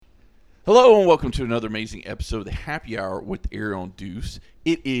Hello and welcome to another amazing episode of the Happy Hour with Ariel and Deuce.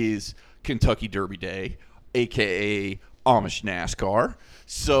 It is Kentucky Derby Day, aka Amish NASCAR.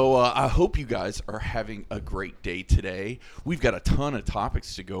 So I hope you guys are having a great day today. We've got a ton of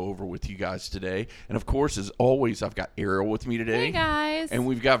topics to go over with you guys today. And of course, as always, I've got Ariel with me today. Hey guys. And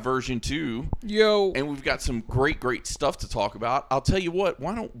we've got version 2. Yo. And we've got some great stuff to talk about. I'll tell you what,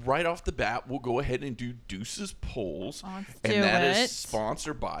 why don't right off the bat, we'll go ahead and do Deuce's polls. And that is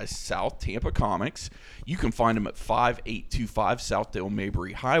sponsored by South Tampa Comics. You can find them at 5825 Southdale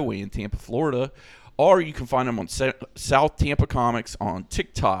Mabry Highway in Tampa, Florida. Or you can find them on South Tampa Comics on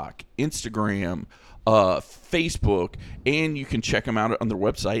TikTok, Instagram, Facebook, and you can check them out on their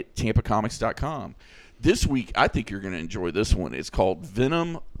website, tampacomics.com. This week, I think you're going to enjoy this one. It's called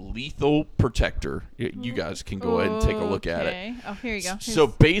Venom Lethal Protector. You guys can go ahead and take a look at it. Oh, here you go. So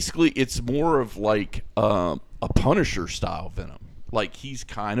basically, it's more of like a Punisher-style Venom. Like, he's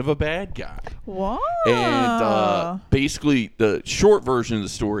kind of a bad guy. Whoa. And basically, the short version of the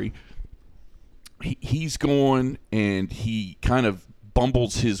story, he's going and he kind of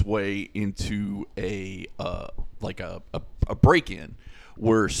bumbles his way into a break-in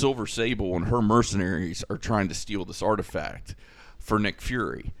where Silver Sable and her mercenaries are trying to steal this artifact for Nick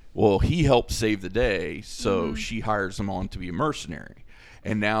Fury. Well, he helped save the day, so she hires him on to be a mercenary.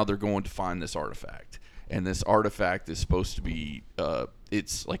 And now they're going to find this artifact. And this artifact is supposed to be,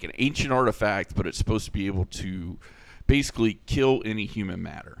 it's like an ancient artifact, but it's supposed to be able to basically kill any human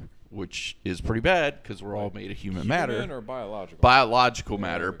matter, which is pretty bad because we're all made of human matter. Human or biological? Biological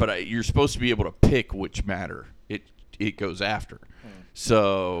matter, but you're supposed to be able to pick which matter it goes after.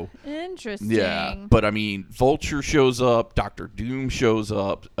 So interesting. Yeah, but I mean, Vulture shows up, Doctor Doom shows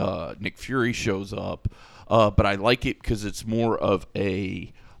up, Nick Fury shows up, but I like it because it's more of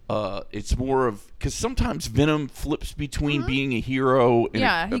a. Because sometimes Venom flips between being a hero and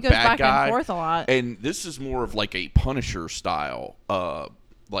a he goes bad back guy, and forth a lot. and this is more of like a Punisher style.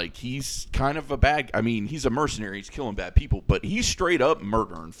 Like, he's kind of a bad. I mean, he's a mercenary. He's killing bad people, but he's straight up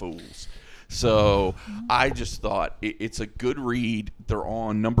murdering fools. So I just thought it's a good read. They're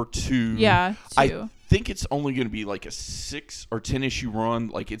on number 2. Yeah, 2. I think it's only going to be like a 6 or 10 issue run.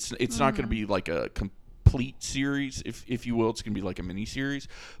 Like, it's not going to be like a complete series, if you will. It's going to be like a mini series.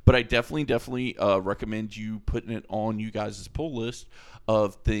 But I definitely recommend you putting it on you guys' pull list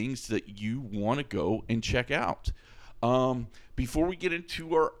of things that you want to go and check out. Before we get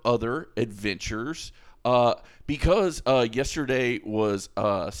into our other adventures, because yesterday was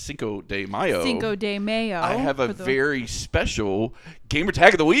Cinco de Mayo. Cinco de Mayo. I have a very special Gamer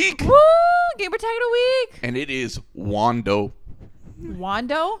Tag of the Week. Woo! Gamer Tag of the Week. And it is Wando.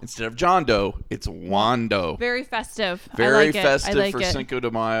 Wando? Instead of John Doe, it's Wando. Very festive. Very I like festive it. I like for it. Cinco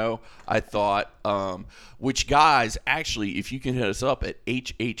de Mayo, I thought. Which, guys, actually, if you can hit us up at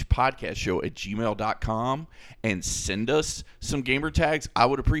hhpodcastshow@gmail.com and send us some gamer tags, I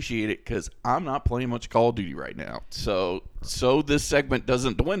would appreciate it because I'm not playing much Call of Duty right now. So this segment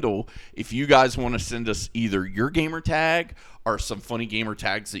doesn't dwindle. If you guys want to send us either your gamer tag or some funny gamer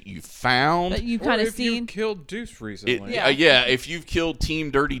tags that you found. That you've kind of seen. You killed Deuce recently. Yeah, if you've killed Team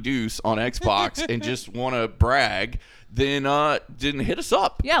Dirty Deuce on Xbox and just want to brag, then hit us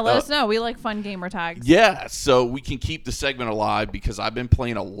up. Yeah, let us know. We like fun gamer tags. Yeah, so we can keep the segment alive because I've been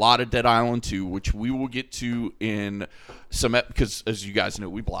playing a lot of Dead Island 2, which we will get to in some because as you guys know,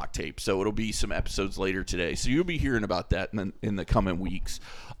 we block tape, so it'll be some episodes later today. So you'll be hearing about that in the coming weeks.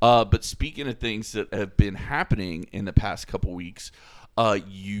 But speaking of things that have been happening in the past couple weeks,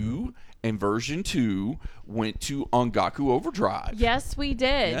 you and version 2 went to Ongaku Overdrive. Yes, we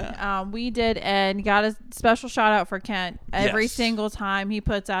did. Yeah. We did, and got a special shout out for Kent. Every Yes. single time he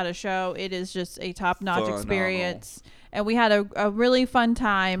puts out a show, it is just a top-notch Phenomenal. experience. And we had a really fun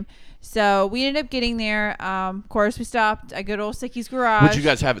time. So we ended up getting there. Of course, we stopped at good old Sicky's Garage. What'd you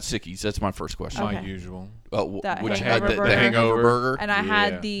guys have at Sicky's? That's my first question. Okay. My usual. That Which hangover had the burger. hangover burger? And I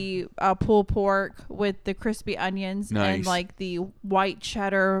had the pulled pork with the crispy onions and like the white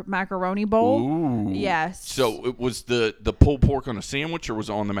cheddar macaroni bowl. Ooh. Yes. So it was the pulled pork on a sandwich, or was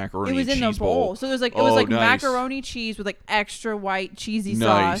it on the macaroni It was and in cheese the bowl. So it was like nice. macaroni cheese with like extra white cheesy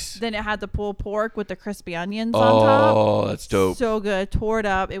Nice. sauce. Then it had the pulled pork with the crispy onions on top. Oh, that's dope. So good. Tore it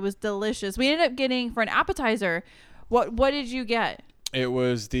up. It was delicious. We ended up getting for an appetizer. What did you get? It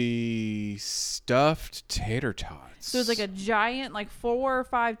was the stuffed tater tots. So it was like a giant, like 4 or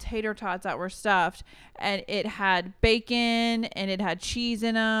 5 tater tots that were stuffed, and it had bacon and it had cheese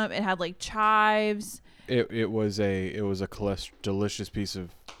in them. It had like chives. It was a delicious piece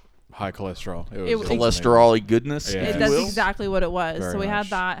of high cholesterol. It was cholesterol-y goodness. Yeah. if you That's will. exactly what it was. Very So we had much.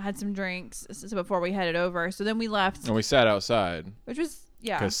 that, had some drinks before we headed over. So then we left, And we sat outside. which was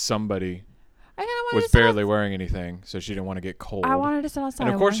Yeah. Because somebody I kind of wanted was to barely wearing anything, so she didn't want to get cold. I wanted to sit outside.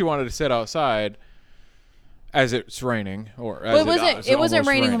 And of course, she wanted to sit outside as it's raining, or as it wasn't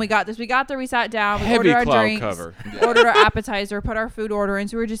raining when we got this. We got there, we sat down, we Heavy ordered our cloud drinks, cover. ordered our appetizer, put our food order in.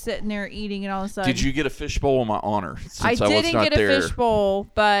 So we were just sitting there eating, and all of a sudden, Did you get a fishbowl in my honor? Since I didn't was not get a there. fishbowl,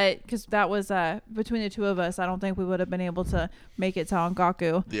 but because that was between the two of us, I don't think we would have been able to make it to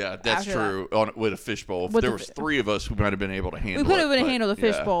Ongaku. Yeah, that's after true. With a fishbowl, if With there the was 3 of us, we might have been able to handle it. We could have handled the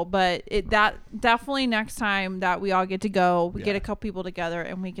fishbowl, but that definitely next time that we all get to go, we get a couple people together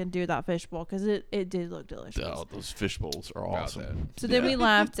and we can do that fishbowl because it did look delicious. Oh, those fish bowls are awesome. So then we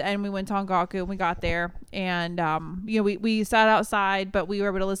left and we went to Ongaku and we got there and we sat outside, but we were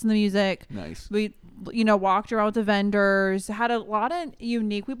able to listen to music. Nice. We walked around with the vendors, had a lot of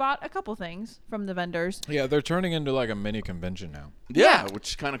unique. We bought a couple things from the vendors. Yeah, they're turning into like a mini convention now. Yeah, which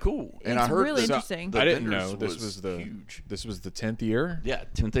is kind of cool. And it's I heard really interesting. I didn't know this was huge. This was the 10th year. Yeah,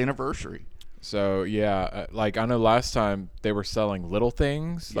 10th anniversary. So yeah, like I know last time they were selling little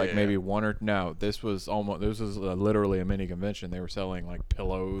things, like maybe one or no. This was literally a mini convention. They were selling like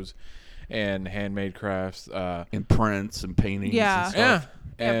pillows and handmade crafts, and prints and paintings. Yeah. And stuff.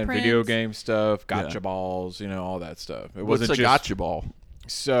 and prints. video game stuff, gotcha balls, all that stuff. It What's wasn't a just gotcha ball?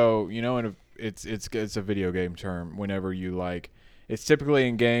 So it's a video game term. Whenever you like, it's typically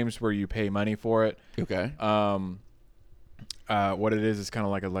in games where you pay money for it. Okay. What it is kind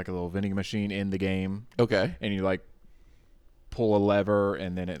of like a little vending machine in the game. Okay. And you like pull a lever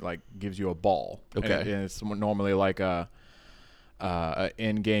and then it like gives you a ball. Okay. And it's normally like a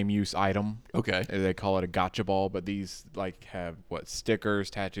in-game use item. Okay. They call it a gotcha ball, but these like have stickers,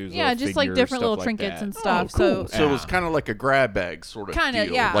 tattoos, Yeah, just like figures, different little stuff trinkets like that. and stuff. Oh, cool. So So it's kind of like a grab bag sort of Kinda,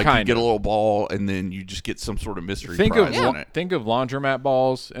 deal. yeah. Like you Kinda. get a little ball and then you just get some sort of mystery Think prize of on it. think of laundromat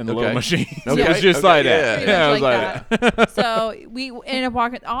balls and the Okay. little machine. Okay. It was just Okay, like yeah. that. Yeah, it was Pretty like So we ended up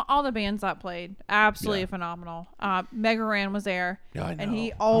walking all the bands that played. Absolutely phenomenal. Mega Ran was there. Yeah, I know. And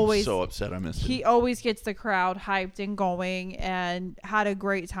he I'm always so upset I missed he it. always gets the crowd hyped and going and had a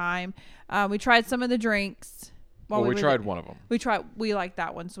great time. We tried some of the drinks. Well, we tried one of them. We liked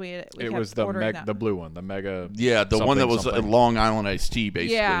that one, so we It kept was ordering that. the blue one, the mega. Yeah, the one that was something. Long Island iced tea,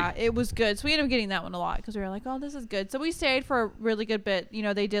 basically. Yeah, it was good. So we ended up getting that one a lot because we were like, oh, this is good. So we stayed for a really good bit.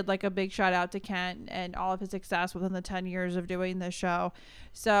 They did like a big shout out to Kent and all of his success within the 10 years of doing this show.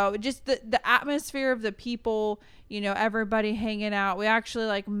 So just the atmosphere of the people, everybody hanging out. We actually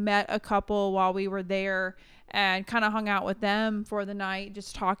like met a couple while we were there and kind of hung out with them for the night,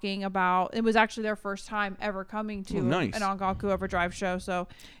 just talking about, it was actually their first time ever coming to an Ongaku Overdrive show. So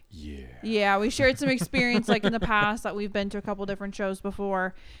yeah, we shared some experience like in the past that we've been to a couple different shows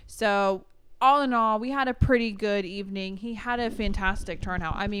before. So all in all, we had a pretty good evening. He had a fantastic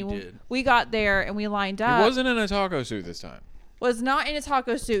turnout. I mean, when we got there and we lined up. He wasn't in a taco suit this time. Was not in a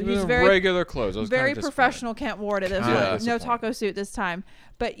taco suit. He was very regular clothes. I was very kind of professional. Kent Ward at this point. No taco suit this time.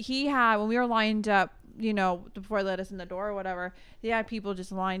 But he had, when we were lined up, before they let us in the door or whatever, he had people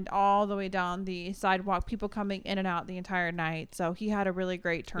just lined all the way down the sidewalk, people coming in and out the entire night. So he had a really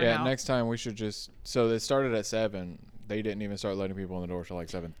great turnout. Yeah, next time we should just. So it started at 7. They didn't even start letting people in the door till like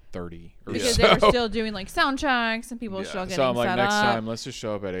 7:30. Because they were still doing like sound checks and people were still getting set up. So I'm like, next time, let's just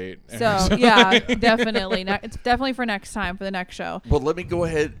show up at 8. So yeah, definitely. It's definitely for next time, for the next show. Well, let me go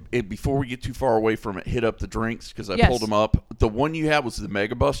ahead and before we get too far away from it, hit up the drinks because I pulled them up. The one you had was the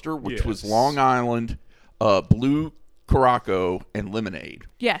Mega Buster, which was Long Island, blue Caraco, and lemonade.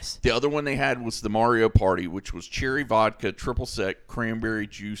 Yes. The other one they had was the Mario Party, which was cherry vodka, triple sec, cranberry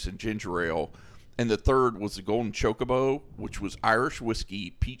juice, and ginger ale. And the third was the Golden Chocobo, which was Irish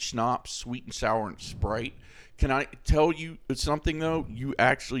whiskey, peach schnapps, sweet and sour, and Sprite. Can I tell you something, though? You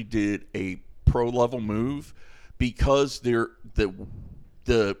actually did a pro-level move because the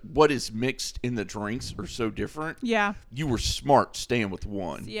what is mixed in the drinks are so different. Yeah. You were smart staying with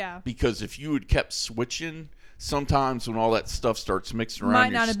one. Yeah. Because if you had kept switching, sometimes when all that stuff starts mixing around might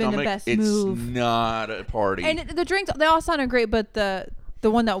your not have stomach, been the best it's move. not a party. And the drinks, they all sounded great, but the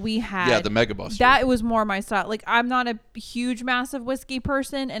one that we had, yeah, the Mega Buster, that was more my style. Like, I'm not a huge, massive whiskey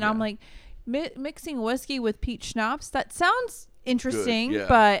person, and I'm like, mixing whiskey with peach schnapps, that sounds interesting,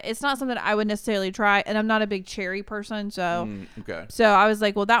 but it's not something I would necessarily try. And I'm not a big cherry person, so so I was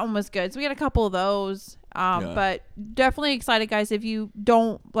like, well, that one was good. So we had a couple of those. But definitely excited, guys. If you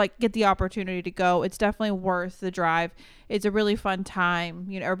don't get the opportunity to go, it's definitely worth the drive. It's a really fun time.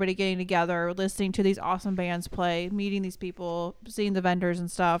 Everybody getting together, listening to these awesome bands play, meeting these people, seeing the vendors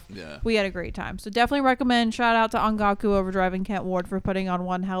and stuff. Yeah. We had a great time. So definitely recommend. Shout out to Ongaku Overdrive and Kent Ward for putting on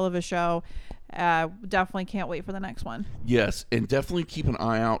one hell of a show. Definitely can't wait for the next one. Yes, and definitely keep an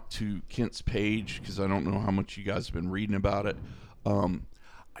eye out to Kent's page because I don't know how much you guys have been reading about it.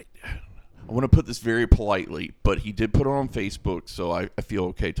 to put this very politely, but he did put it on Facebook, so I feel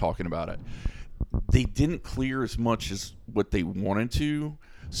okay talking about it. They didn't clear as much as what they wanted to.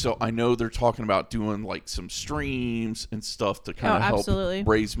 So I know they're talking about doing like some streams and stuff to kind of help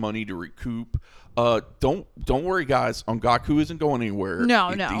raise money to recoup. Don't worry, guys. Ongaku isn't going anywhere.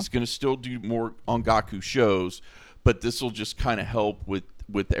 No. He's going to still do more Ongaku shows, but this will just kind of help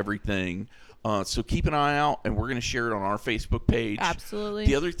with everything. So keep an eye out, and we're going to share it on our Facebook page. Absolutely.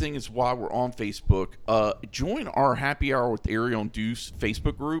 The other thing is, while we're on Facebook, join our Happy Hour with Ariel and Deuce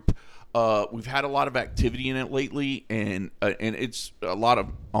Facebook group. We've had a lot of activity in it lately, and it's a lot of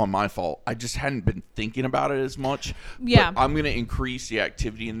on my fault. I just hadn't been thinking about it as much. Yeah. But I'm going to increase the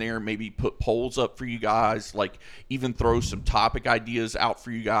activity in there, maybe put polls up for you guys, like even throw some topic ideas out for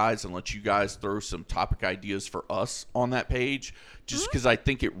you guys and let you guys throw some topic ideas for us on that page, just because I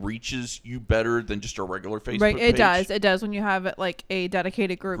think it reaches you better than just a regular Facebook page. It does when you have like a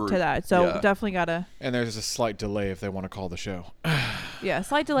dedicated group to that. So definitely got to. And there's a slight delay if they want to call the show. Yeah,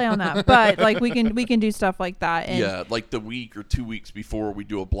 slight delay on that, but like we can do stuff like that. And like the week or 2 weeks before we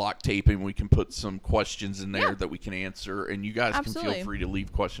do a block taping, we can put some questions in there that we can answer, and you guys can feel free to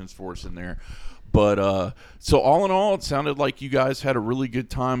leave questions for us in there. But so all in all, it sounded like you guys had a really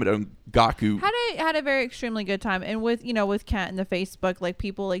good time at Ongaku. Had a very extremely good time, and with Kent and the Facebook, like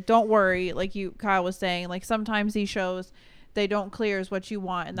people like don't worry, like Kyle was saying, like sometimes these shows they don't clear as what you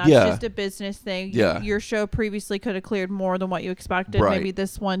want, and that's just a business thing. Your show previously could have cleared more than what you expected. Maybe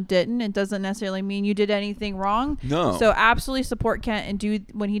this one didn't. It doesn't necessarily mean you did anything wrong. No. So absolutely support Kent and do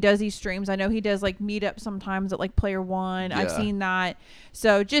when he does these streams. I know he does like meetups sometimes at like Player One. I've seen that.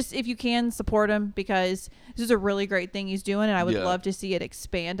 So just if you can support him, because this is a really great thing he's doing, and I would love to see it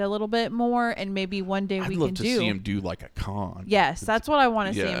expand a little bit more, and maybe one day we can do. I'd love to see him do like a con. Yes, that's what I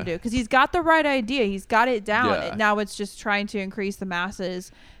want to see him do, because he's got the right idea. He's got it down. Now it's just trying to increase the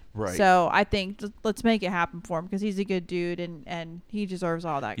masses. Right. So I think let's make it happen for him, because he's a good dude, and he deserves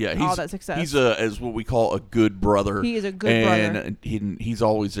all that. All that success. He's as what we call a good brother. He is a good brother, and he's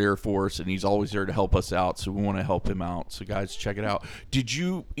always there for us, and he's always there to help us out. So we want to help him out. So guys, check it out. Did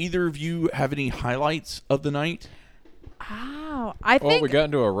either of you have any highlights of the night? Oh, I think we got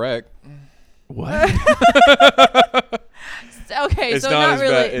into a wreck. What? Okay, so not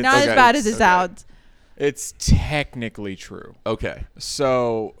really, not as bad as it sounds. It's technically true. Okay.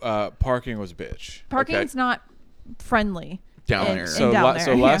 So parking was a bitch. Parking's not friendly down there. So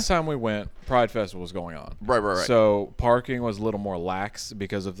last time we went, Pride Festival was going on. Right. So parking was a little more lax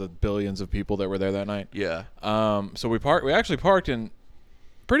because of the billions of people that were there that night. Yeah. So we actually parked in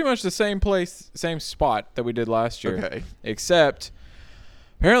pretty much the same place, same spot that we did last year. Okay. Except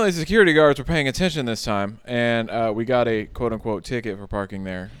apparently the security guards were paying attention this time, and we got a quote-unquote ticket for parking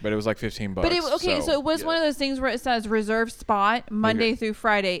there, but it was like $15. But so it was one of those things where it says reserved spot Monday through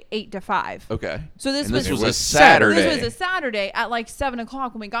Friday 8 to 5. Okay. So this was a Saturday. This was a Saturday at like 7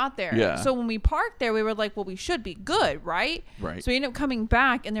 o'clock when we got there. Yeah. So when we parked there, we were like, well, we should be good, right? Right. So we ended up coming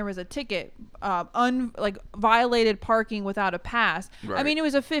back, and there was a ticket, violated parking without a pass. Right. I mean, it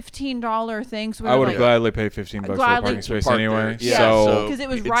was a $15 thing. So we I would have gladly paid $15 for a parking space anyway. Yeah. So because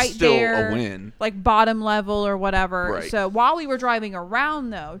it was right there, a win. like bottom level or whatever. Right. So while we were driving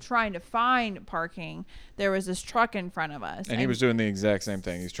around, though, trying to find parking, there was this truck in front of us, and he was doing the exact same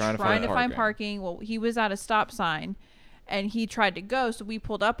thing. He's trying to find parking. Well, he was at a stop sign, and he tried to go, so we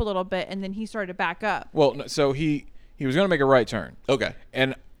pulled up a little bit, and then he started to back up. Well, so he was going to make a right turn. Okay.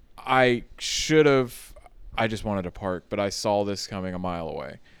 And I just wanted to park, but I saw this coming a mile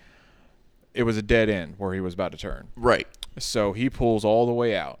away. It was a dead end where he was about to turn. Right. So he pulls all the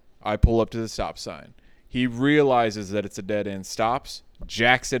way out. I pull up to the stop sign. He realizes that it's a dead end, stops,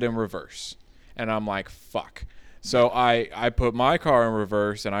 jacks it in reverse. And I'm like, fuck. So I put my car in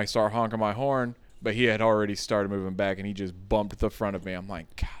reverse, and I start honking my horn, but he had already started moving back, and he just bumped the front of me. I'm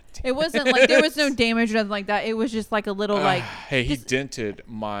like, God damn. It wasn't like there was no damage or nothing like that. It was just like a little Hey, he dented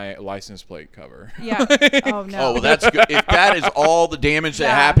my license plate cover. Yeah. Oh, no. Oh, well, that's good. If that is all the damage that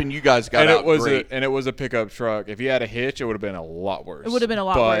happened, you guys got out great. And it was a pickup truck. If he had a hitch, it would have been a lot worse. It would have been a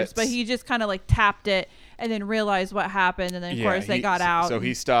lot worse. But he just kind of like tapped it and then realized what happened. And then, of course, they got out. So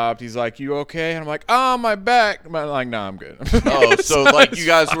he stopped. He's like, you okay? And I'm like, oh, my back. I'm like, no, I'm good. Oh, so like you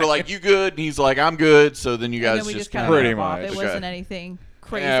guys were like, you good? And he's like, I'm good. So then you guys just kind of pretty much. It wasn't anything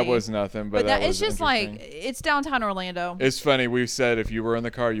crazy. Yeah, it was nothing. But it's just like, it's downtown Orlando. It's funny. We said if you were in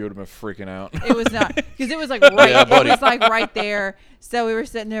the car, you would have been freaking out. It was not, because it was like right. It was like right there. So we were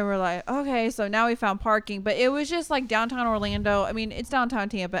sitting there. We're like, okay, so now we found parking, but it was just like downtown Orlando. I mean, it's downtown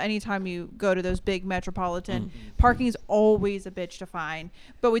Tampa. Anytime you go to those big metropolitan, parking is always a bitch to find.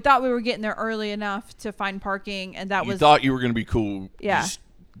 But we thought we were getting there early enough to find parking, and that was. You thought you were going to be cool. Yeah. Just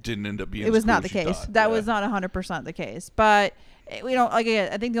didn't end up being. It was not the cool as you case. thought. That was not 100% the case. But we don't like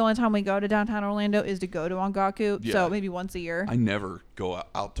it. I think the only time we go to downtown Orlando is to go to Ongaku. Yeah. So maybe once a year. I never go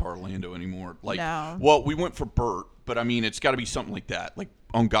out to Orlando anymore. Like, no. Well, we went for Burt, but I mean, it's got to be something like that, like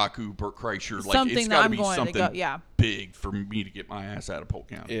Ongaku, Burt Kreischer. Like, something it's that got to I'm be going something to go. Yeah. big for me to get my ass out of Polk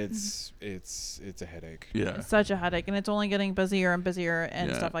County. It's a headache. Yeah. It's such a headache, and it's only getting busier and busier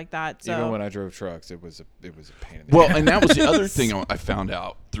and stuff like that. So even when I drove trucks, it was a pain in the Well, and that was the other thing I found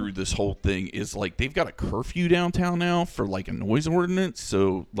out through this whole thing is like they've got a curfew downtown now for like a noise ordinance,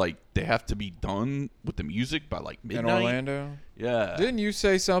 so like they have to be done with the music by like midnight. In Orlando? Yeah. Didn't you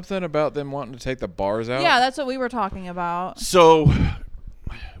say something about them wanting to take the bars out? Yeah, that's what we were talking about. So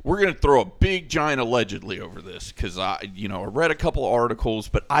we're going to throw a big giant allegedly over this because I read a couple of articles,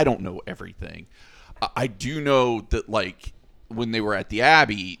 but I don't know everything. I do know that like when they were at the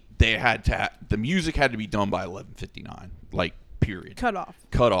Abbey, they had to the music had to be done by 11:59, like period. Cut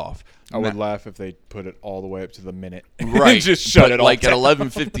off. I would laugh if they put it all the way up to the minute. Right. Just shut it off. Like at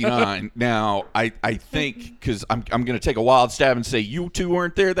 11:59. Now, I think because I'm going to take a wild stab and say you two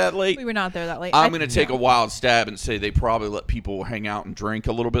weren't there that late. We were not there that late. I'm going to take a wild stab and say they probably let people hang out and drink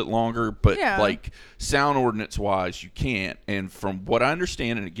a little bit longer. But like sound ordinance wise, you can't. And from what I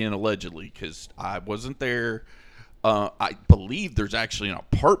understand, and again, allegedly, because I wasn't there, I believe there's actually an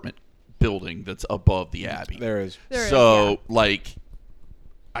apartment building that's above the Abbey. There is. Like,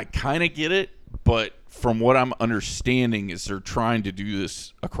 I kind of get it, but from what I'm understanding is they're trying to do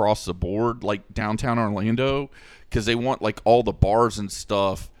this across the board, like downtown Orlando, because they want like all the bars and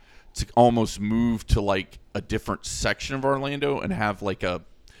stuff to almost move to like a different section of Orlando and have like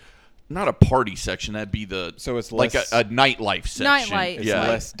not a party section. That'd be so it's like less, a nightlife section. It's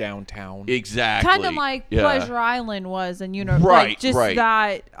less downtown. Exactly. Kind of like Pleasure Island was, and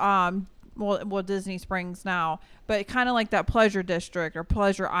that. Well, Disney Springs now, but kind of like that Pleasure District or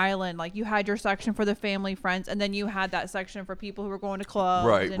Pleasure Island. Like you had your section for the family, friends, and then you had that section for people who were going to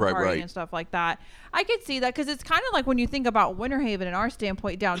clubs and partying and stuff like that. I could see that because it's kind of like when you think about Winter Haven in our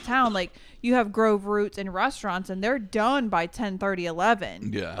standpoint downtown, like you have Grove Roots and restaurants, and they're done by 10:30,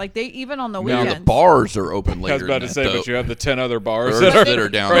 11. Yeah. Like they even on the weekends. Now the bars are open later. I was about to say, but you have the 10 other bars that are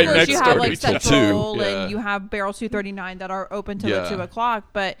down right there. next you door have to like each other. Central, and you have Barrel 239 that are open till the 2 o'clock,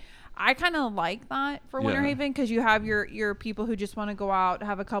 but I kind of like that for Winter Haven because you have your people who just want to go out,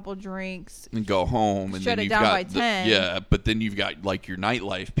 have a couple drinks, and go home, and shut then it you've down got by 10. but then you've got like your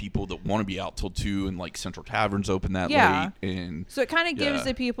nightlife people that want to be out till 2, and like Central Tavern's open that late, and so it kind of gives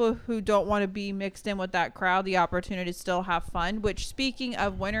the people who don't want to be mixed in with that crowd the opportunity to still have fun. Which, speaking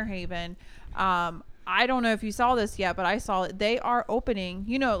of Winter Haven, I don't know if you saw this yet, but I saw it. They are opening,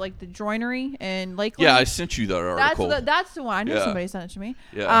 like the joinery in Lakeland. Yeah, I sent you that article. That's the one. I know somebody sent it to me.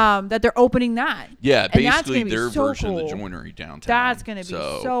 Yeah. That they're opening that. Yeah, basically be their version of the cool. joinery downtown. That's going to be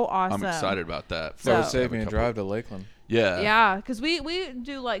so awesome. I'm excited about that. So save me a drive to Lakeland. Yeah. Yeah, because we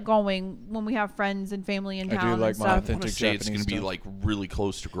do like going when we have friends and family in town. I do like and my stuff. authentic I want to say it's Japanese going to be stuff. like really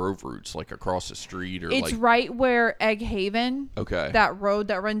close to Grove Roots, like across the street, or It's like right where Egg Haven. Okay. That road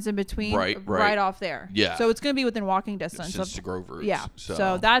that runs in between. Right off there. Yeah. So it's going to be within walking distance of the Grove Roots. Yeah.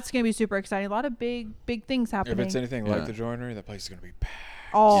 So that's going to be super exciting. A lot of big things happening. If it's anything like the joinery, that place is going to be packed.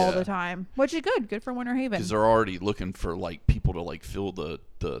 All the time, which is good for Winter Haven, because they're already looking for like people to like fill the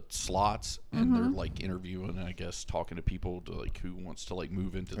slots, and they're like interviewing, I guess, talking to people to like who wants to like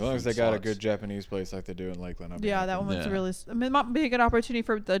move into. As long as they got a good Japanese place like they do in Lakeland. That one's really. I mean, it might be a good opportunity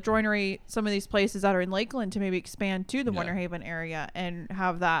for the joinery. Some of these places that are in Lakeland to maybe expand to the Winter Haven area and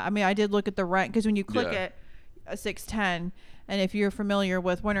have that. I mean, I did look at the rent because when you click it, a 610. And if you're familiar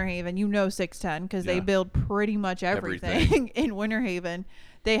with Winter Haven, 610 because they build pretty much everything in Winter Haven.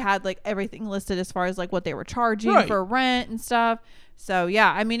 They had like everything listed as far as like what they were charging for rent and stuff. So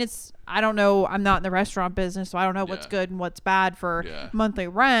I mean, I don't know. I'm not in the restaurant business, so I don't know what's good and what's bad for monthly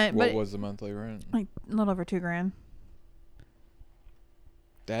rent. What was the monthly rent? Like a little over $2,000.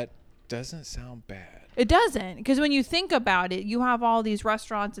 That doesn't sound bad. It doesn't, because when you think about it, you have all these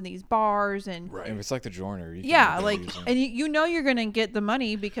restaurants and these bars and if it's like the joinery. and you're gonna get the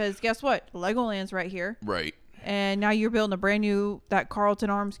money because guess what? Legoland's right here. Right. And now you're building a brand new that Carlton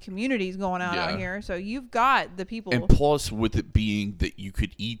Arms community is going out here, so you've got the people. And plus, with it being that you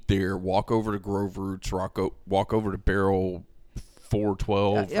could eat there, walk over to Grove Roots, walk over to Barrel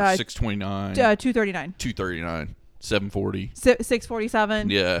 412, 629, 239, 239. 740,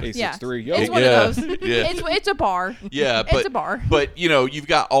 647. Yeah, 863. It's one of those. It's a bar. Yeah, it's a bar. But you've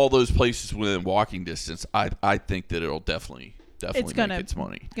got all those places within walking distance. I think that it'll definitely make its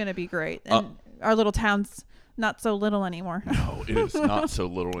money. It's gonna be great. And our little town's not so little anymore. No, it is not so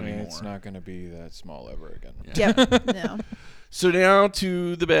little anymore. It's not going to be that small ever again. Yeah. Yep. No. So now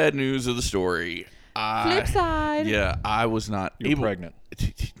to the bad news of the story. Flip side. Yeah, I was not You're pregnant.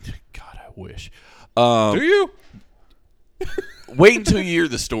 God, I wish. Do you? Wait until you hear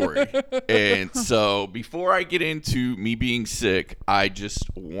the story. And so before I get into me being sick, I just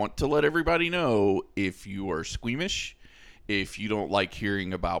want to let everybody know, if you are squeamish, if you don't like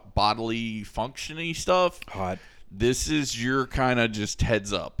hearing about bodily functioning stuff, Hot. this is your kind of just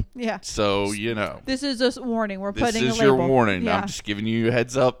heads up. Yeah. So, you know. This is a warning. We're putting a label. This is your warning. Yeah. I'm just giving you a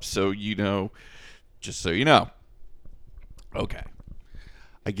heads up so you know. Just so you know. Okay.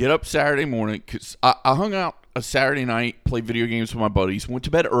 I get up Saturday morning because I hung out a Saturday night, played video games with my buddies, went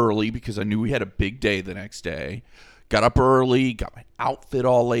to bed early because I knew we had a big day the next day. Got up early, got my outfit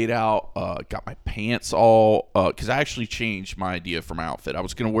all laid out, got my pants all, because I actually changed my idea for my outfit. I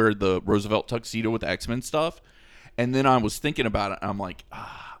was going to wear the Roosevelt tuxedo with the X-Men stuff, and then I was thinking about it, and I'm like,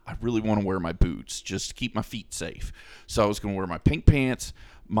 I really want to wear my boots just to keep my feet safe. So I was going to wear my pink pants,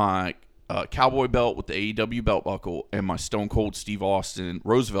 my cowboy belt with the AEW belt buckle, and my Stone Cold Steve Austin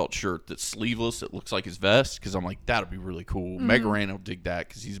Roosevelt shirt that's sleeveless. It looks like his vest because I'm like, that'll be really cool. Mega Ran will dig that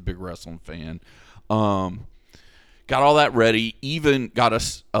because he's a big wrestling fan. Got all that ready. Even got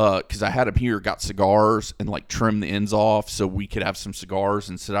us, because I had him here, got cigars and like trimmed the ends off so we could have some cigars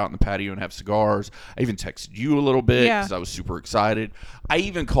and sit out in the patio and have cigars. I even texted you a little bit because I was super excited. I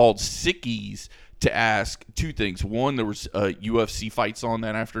even called Sickies to ask two things. One, there was UFC fights on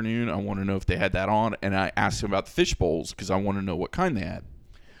that afternoon. I want to know if they had that on. And I asked him about the fish bowls because I want to know what kind they had.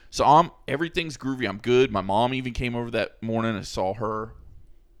 So everything's groovy. I'm good. My mom even came over that morning. I saw her.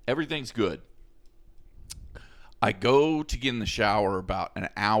 Everything's good. I go to get in the shower about an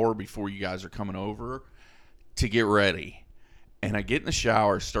hour before you guys are coming over to get ready. And I get in the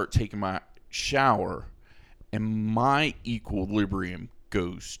shower, start taking my shower, and my equilibrium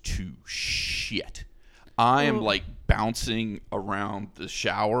goes to shit. I am like bouncing around the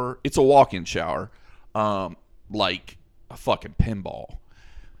shower. It's a walk-in shower, like a fucking pinball.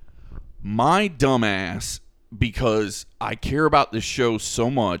 My dumbass, because I care about this show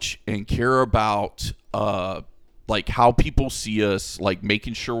so much and care about like how people see us, like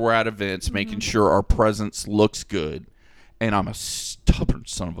making sure we're at events, making sure our presence looks good. And I'm a stubborn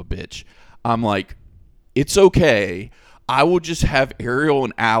son of a bitch. I'm like, it's okay. I will just have Ariel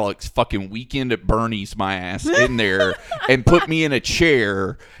and Alex fucking Weekend at Bernie's my ass in there and put me in a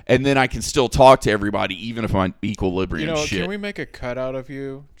chair, and then I can still talk to everybody even if my equilibrium shit. Can we make a cutout of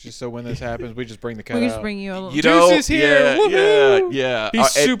you just so when this happens we just bring the cutout? We just bring you a little. Juice is here. Yeah. He's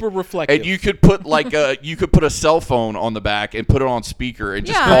super reflective. And you could put like a cell phone on the back and put it on speaker and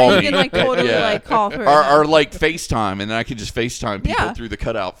just call me. You can like totally like call through. Or like FaceTime, and then I could just FaceTime people through the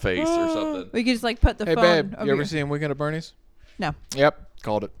cutout face or something. We could just like put the phone. Hey babe, you ever seen Weekend at Bernie's? No. Yep,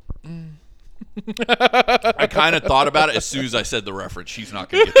 called it. I kind of thought about it as soon as I said the reference. She's not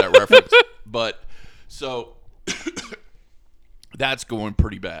going to get that reference. But, so, that's going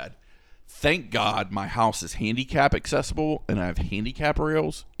pretty bad. Thank God my house is handicap accessible, and I have handicap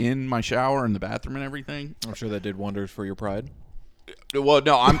rails in my shower and the bathroom and everything. I'm sure that did wonders for your pride. Well,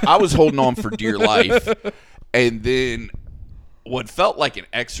 no, I was holding on for dear life. And then what felt like an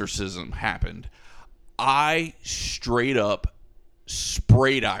exorcism happened. I straight up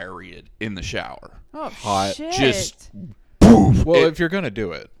spray diarrhea'd in the shower. Oh, hot. Shit. Just poof. Well, if you're going to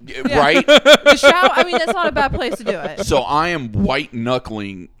do it. Right? The shower, I mean, that's not a bad place to do it. So I am white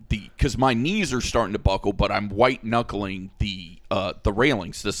knuckling because my knees are starting to buckle, but I'm white knuckling the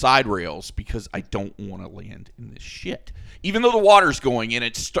railings, the side rails, because I don't want to land in this shit. Even though the water's going in,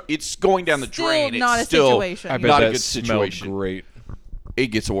 it's going down the drain. Not it's a still situation. I bet not that a good situation. Smelled great. It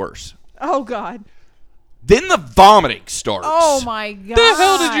gets worse. Oh God. Then the vomiting starts. Oh my God. The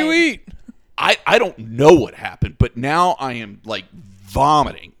hell did you eat? I don't know what happened, but now I am like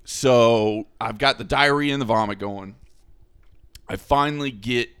vomiting. So I've got the diarrhea and the vomit going. I finally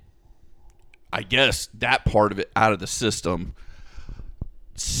get, I guess, that part of it out of the system.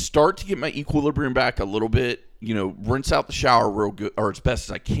 Start to get my equilibrium back a little bit. You know, rinse out the shower real good, or as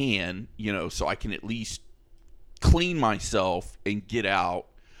best as I can, you know, so I can at least clean myself and get out.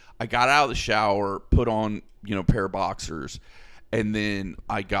 I got out of the shower, put on, you know, a pair of boxers, and then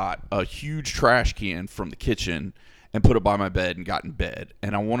I got a huge trash can from the kitchen and put it by my bed and got in bed.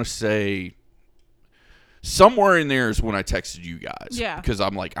 And I want to say somewhere in there is when I texted you guys. Yeah. Because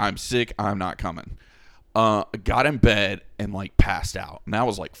I'm like, I'm sick. I'm not coming. I got in bed and like passed out. And that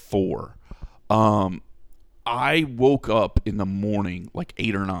was like 4. I woke up in the morning like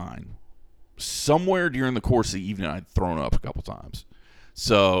 8 or 9. Somewhere during the course of the evening, I'd thrown up a couple times.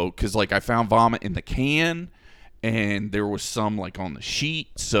 So, because like I found vomit in the can, and there was some like on the sheet.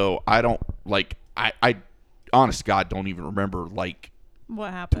 So I don't like I honest to God don't even remember like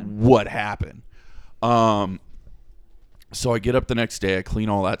what happened. So I get up the next day, I clean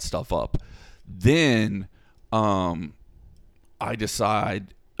all that stuff up. Then I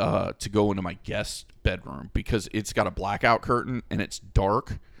decide to go into my guest bedroom because it's got a blackout curtain and it's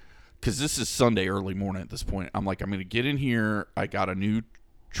dark. Because this is Sunday early morning at this point. I'm like, I'm going to get in here. I got a new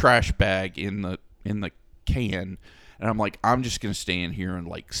trash bag in the can. And I'm like, I'm just going to stay in here and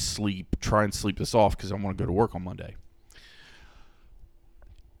like try and sleep this off because I want to go to work on Monday.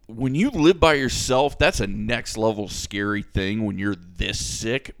 When you live by yourself, that's a next level scary thing when you're this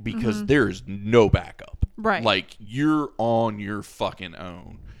sick because there's no backup. Right. Like, you're on your fucking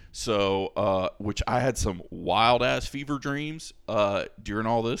own. So, which I had some wild-ass fever dreams during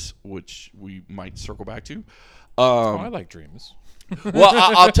all this, which we might circle back to. I like dreams. Well,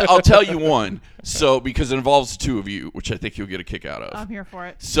 I'll tell you one. So, because it involves the two of you, which I think you'll get a kick out of. I'm here for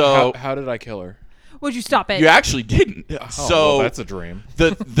it. So, how did I kill her? Would you stop it? You actually didn't. Oh, so well, that's a dream.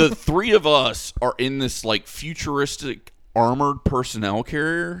 The three of us are in this like futuristic armored personnel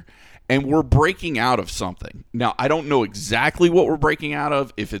carrier, and we're breaking out of something. Now, I don't know exactly what we're breaking out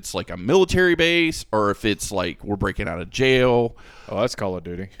of, if it's like a military base or if it's like we're breaking out of jail. Oh, that's Call of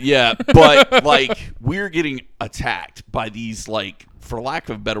Duty. Yeah, but like we're getting attacked by these like, for lack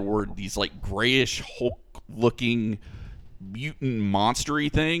of a better word, these like grayish Hulk-looking mutant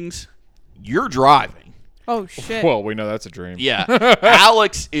monstery things. You're driving. Oh, shit. Well, we know that's a dream. Yeah.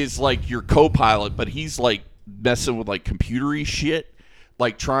 Alex is like your co-pilot, but he's like messing with like computery shit,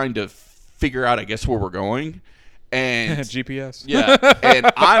 like trying to figure out, I guess, where we're going. And GPS. Yeah.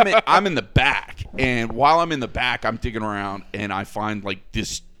 And I'm in the back. And while I'm in the back, I'm digging around and I find like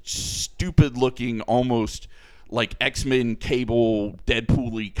this stupid looking, almost like X-Men Cable,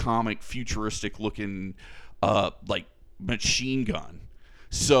 Deadpool-y comic, futuristic looking like machine gun.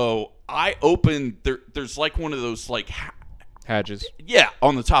 So I open there's like one of those like Hatches. Yeah,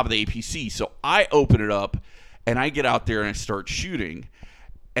 on the top of the APC. So I open it up and I get out there and I start shooting.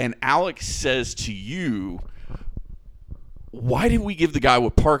 And Alex says to you, "Why did we give the guy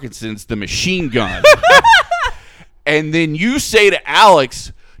with Parkinson's the machine gun?" And then you say to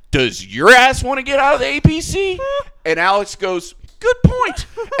Alex, "Does your ass want to get out of the APC?" And Alex goes, "Good point."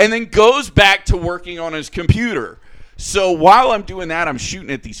 And then goes back to working on his computer. So while I'm doing that, I'm shooting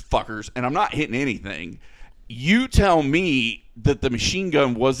at these fuckers, and I'm not hitting anything. You tell me that the machine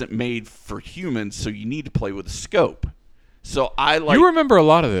gun wasn't made for humans, so you need to play with a scope. So I like... You remember a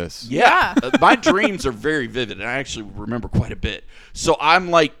lot of this. Yeah. My dreams are very vivid, and I actually remember quite a bit. So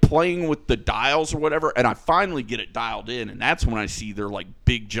I'm like playing with the dials or whatever, and I finally get it dialed in, and that's when I see they're like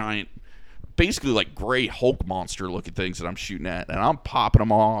big, giant, basically like gray Hulk monster looking things that I'm shooting at, and I'm popping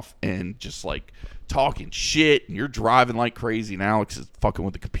them off and just like... talking shit, and you're driving like crazy, and Alex is fucking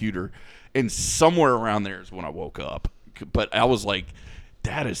with the computer, and somewhere around there is when I woke up. But I was like,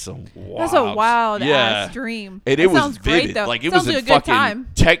 that is some wild... That's a wild ass dream. And it was vivid. Great, like it was in fucking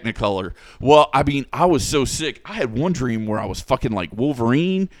Technicolor. Well, I mean, I was so sick. I had one dream where I was fucking like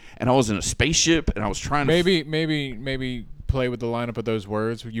Wolverine, and I was in a spaceship, and I was trying to... Maybe play with the lineup of those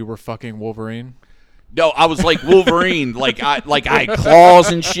words. You were fucking Wolverine. No, I was like Wolverine. I had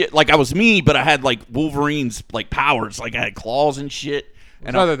claws and shit. Like I was me, but I had like Wolverine's like powers. Like I had claws and shit. And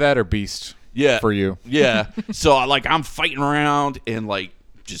it's either that or Beast. Yeah, for you. Yeah. So I'm fighting around and like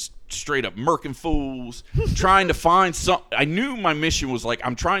just straight up murking fools, trying to find some. I knew my mission was like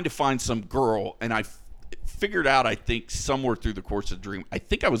I'm trying to find some girl, and I figured out, I think somewhere through the course of the dream, I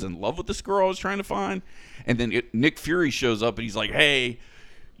think I was in love with this girl I was trying to find, and then Nick Fury shows up and he's like, "Hey,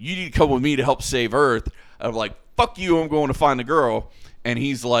 you need to come with me to help save Earth." I'm like, "Fuck you, I'm going to find the girl." And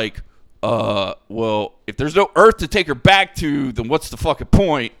he's like, well, if there's no Earth to take her back to, then what's the fucking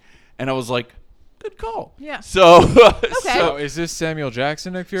point? And I was like, good call. Yeah. So, okay. So is this Samuel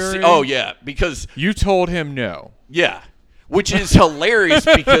Jackson, Nick Fury? Oh, yeah, because... You told him no. Yeah, which is hilarious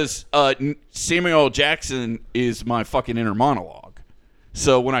because Samuel Jackson is my fucking inner monologue.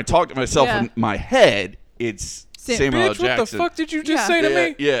 So when I talk to myself in my head, it's Samuel Jackson. What the fuck did you just say to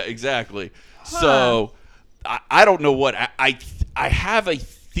me? Yeah, exactly. Huh. So I don't know what I have a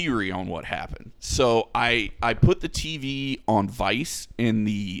theory on what happened. So I put the TV on Vice in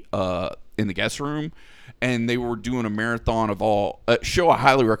the guest room, and they were doing a marathon of a show I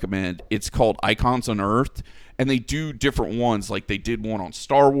highly recommend. It's called Icons on Earth, and they do different ones. Like they did one on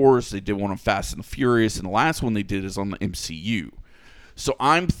Star Wars, they did one on Fast and the Furious, and the last one they did is on the MCU. So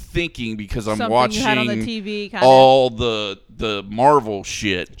I'm thinking because I'm Something watching you had on the TV, all the Marvel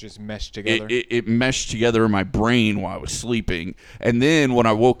shit. It just meshed together. It meshed together in my brain while I was sleeping. And then when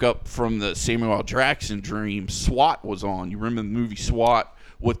I woke up from the Samuel L. Jackson dream, SWAT was on. You remember the movie SWAT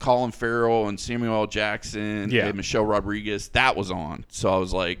with Colin Farrell and Samuel L. Jackson and Michelle Rodriguez? That was on. So I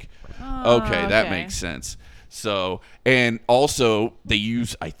was like, okay, that makes sense. So, and also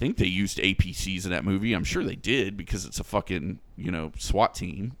I think they used APCs in that movie. I'm sure they did because it's a fucking, SWAT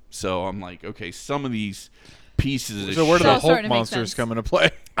team. So I'm like, okay, some of these pieces of So where do the Shit's starting Hulk to make monsters sense. come into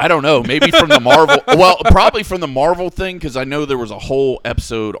play? I don't know. Maybe from the Marvel. Well, probably from the Marvel thing because I know there was a whole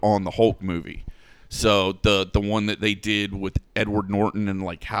episode on the Hulk movie. So the one that they did with Edward Norton and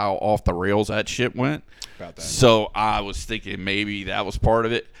like how off the rails that shit went. About that. So I was thinking maybe that was part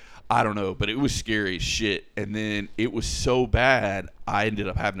of it. I don't know, but it was scary as shit. And then it was so bad, I ended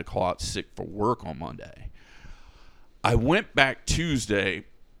up having to call out sick for work on Monday. I went back Tuesday.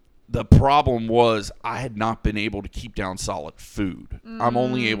 The problem was I had not been able to keep down solid food. I'm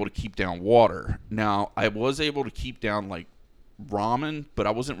only able to keep down water. Now, I was able to keep down like ramen, but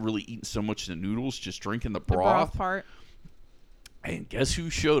I wasn't really eating so much of the noodles, just drinking the broth. part. And guess who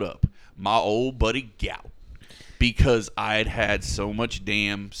showed up? My old buddy Gout. Because I had so much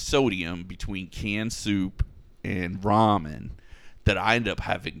damn sodium between canned soup and ramen that I ended up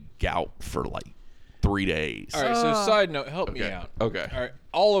having gout for like 3 days. All right, so side note, help me out. Okay. All right,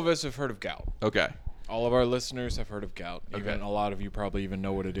 all of us have heard of gout. Okay. All of our listeners have heard of gout. Even Okay. a lot of you probably even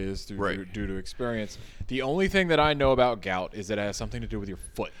know what it is Right. due to experience. The only thing that I know about gout is that it has something to do with your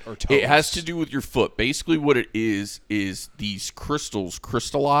foot or toes. It has to do with your foot. Basically what it is these crystals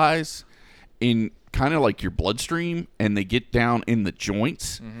crystallize in kind of like your bloodstream and they get down in the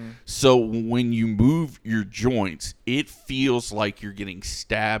joints. So when you move your joints, it feels like you're getting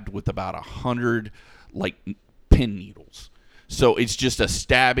stabbed with about 100 like pin needles. So it's just a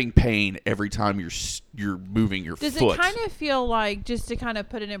stabbing pain every time you're moving your foot. Does it kind of feel like, just to kind of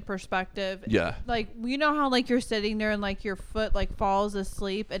put it in perspective? Yeah. Like, you know how like you're sitting there and like your foot like falls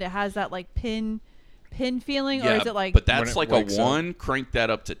asleep and it has that like pin feeling, or is it like? But that's like a wakes up? 1. Crank that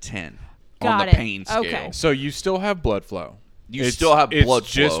up to 10 on Got the it. pain scale. Okay. So you still have blood flow. You still have blood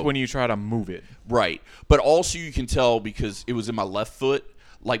It's just flow. when you try to move it. Right. But also you can tell because it was in my left foot,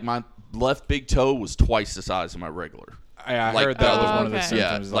 like my left big toe was twice the size of my regular. I Like, heard that was one of the okay.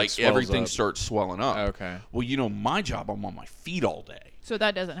 symptoms. Yeah, like swells everything up. starts swelling up. Okay. Well, my job, I'm on my feet all day. So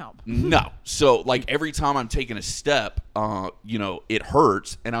that doesn't help. No. So, like, every time I'm taking a step, it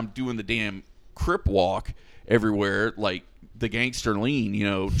hurts, and I'm doing the damn crip walk everywhere, like the gangster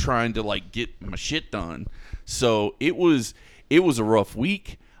lean, trying to, like, get my shit done. So, it was a rough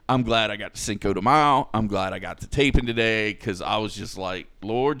week. I'm glad I got to Cinco de Mayo. I'm glad I got to taping today because I was just like,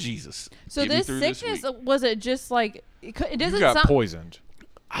 Lord Jesus. So this sickness, was it just like, it doesn't You got sound. poisoned.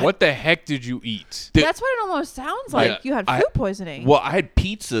 What the heck did you eat? That's what it almost sounds like. Yeah, You had food poisoning. Well, I had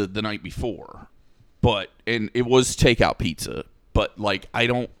pizza the night before, and it was takeout pizza. But like, I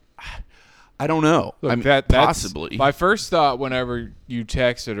don't know. Look, that's possibly. My first thought whenever you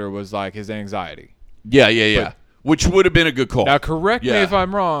texted her was like his anxiety. Yeah. Which would have been a good call. Now, correct me if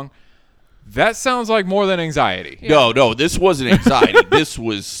I'm wrong. That sounds like more than anxiety. Yeah. No, this wasn't anxiety. This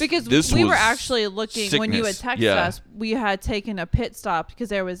was because we were actually looking sickness. when you had texted us. We had taken a pit stop because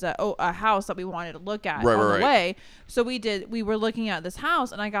there was a house that we wanted to look at on the way. So we were looking at this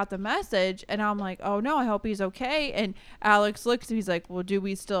house, and I got the message, and I'm like, oh no, I hope he's okay. And Alex looks, and he's like, well, do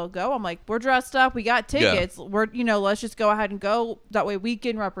we still go? I'm like, we're dressed up, we got tickets. We're let's just go ahead and go. That way we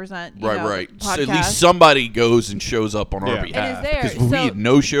can represent. Right. The So at podcast. least somebody goes and shows up on our behalf. And is there. Because if we had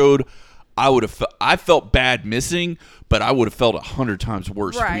no-showed, I felt bad missing, but I would have felt 100 times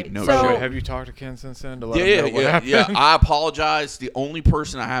worse if we'd no show. Have you talked to Ken since then to let him know what happened? Yeah. I apologize. The only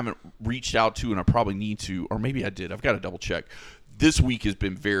person I haven't reached out to, and I probably need to, or maybe I did. I've got to double check. This week has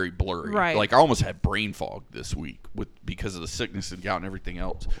been very blurry. Right. Like I almost had brain fog this week because of the sickness and gout and everything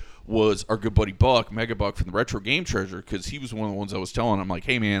else. Was our good buddy Buck, Mega Buck from the Retro Game Treasure, because he was one of the ones I was telling. I'm like,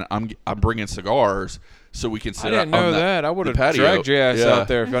 hey man, I'm bringing cigars so we can sit. I didn't know that. I would have dragged your ass out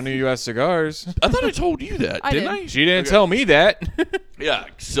there if I knew you had cigars. I thought I told you that, didn't I? She didn't tell me that. Yeah,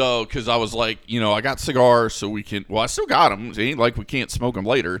 so because I was like, I got cigars so we can. Well, I still got them. It ain't like we can't smoke them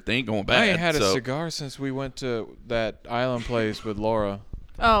later. They ain't going bad. I ain't had a cigar since we went to that island place with Laura.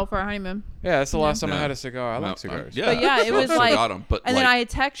 Oh, for our honeymoon. Yeah, that's the last time I had a cigar. I like cigars. But yeah, it was like, got 'em, but and then I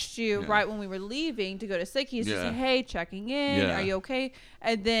texted you right when we were leaving to go to Sicky's to Yeah. say, hey, checking in, Yeah. are you okay?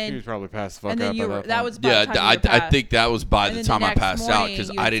 And then he was probably passed the fuck and then out you by were, that that point. was by the time I think that was by the time I passed out morning, because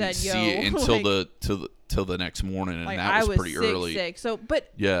you I had didn't said, see it "Yo," until like, till the next morning, and like, that was pretty sick, early. Sick. So,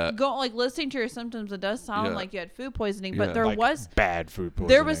 but Yeah. listening to your symptoms, it does sound like you had food poisoning. But Yeah. there Like was bad food poisoning.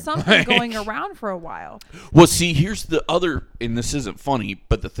 there was something going around for a while. Well, see, here's the other, and this isn't funny,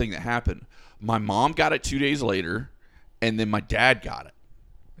 but the thing that happened: my mom got it 2 days later, and then my dad got it.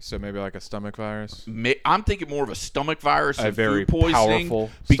 So maybe like a stomach virus. I'm thinking more of a stomach virus, A and very food poisoning,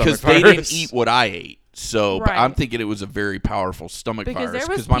 powerful because stomach they virus. didn't eat what I ate. So, but Right. I'm thinking it was a very powerful stomach Because virus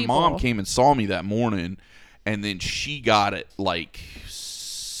there was because my mom people- came and saw me that morning, and then she got it like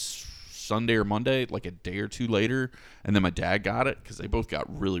Sunday or Monday, like a day or two later, and then my dad got it because they both got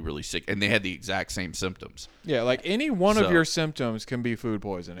really, really sick, and they had the exact same symptoms. Yeah, like any one So- of your symptoms can be food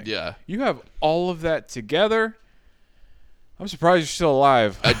poisoning. Yeah. You have all of that together. I'm surprised you're still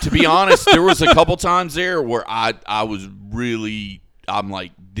alive. To be honest, there was a couple times there where I was really, I'm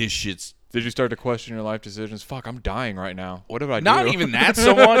like, this shit's. Did you start to question your life decisions? Fuck, I'm dying right now. What did I do? Not even that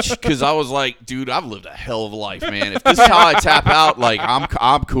so much, because I was like, dude, I've lived a hell of a life, man. If this is how I tap out, like,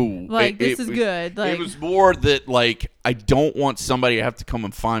 I'm cool. Like, this is good. Like, it was more that, like, I don't want somebody to have to come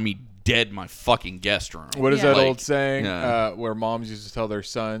and find me dead in my fucking guest room. What is Yeah. that Like, old saying yeah. where moms used to tell their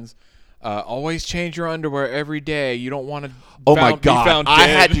sons, always change your underwear every day. You don't want to Oh my be God! found I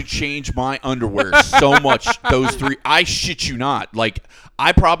dead. had to change my underwear so much. Those three, I shit you not. Like,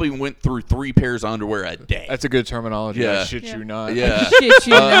 I probably went through 3 pairs of underwear a day. That's a good terminology. Yeah. I shit you not. Yeah. shit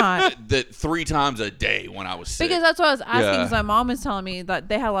you not. That 3 times a day when I was sick. Because that's what I was asking. Yeah. Because my mom was telling me that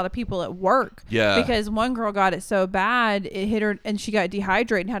they had a lot of people at work. Yeah. Because one girl got it so bad, it hit her, and she got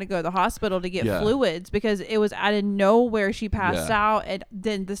dehydrated and had to go to the hospital to get Yeah. fluids because it was out of nowhere. She passed Yeah. out, and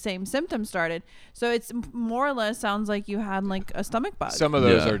then the same symptoms started. So it's more or less sounds like you had like a stomach bug. Some of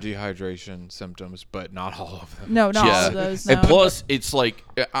those Yeah. are dehydration symptoms, but not all of them. No, not all Yeah. of those. And no. plus, it's like,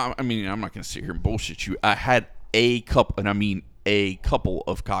 I mean, I'm not going to sit here and bullshit you. I had a couple, and I mean a couple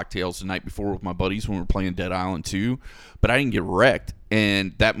of cocktails the night before with my buddies when we were playing Dead Island 2, but I didn't get wrecked.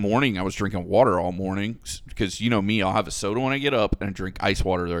 And that morning, I was drinking water all morning because, you know me, I'll have a soda when I get up and I drink ice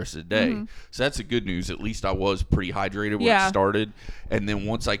water the rest of the day. So that's the good news. At least I was pretty hydrated when it started. And then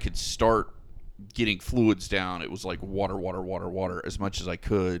once I could start getting fluids down, it was like water as much as I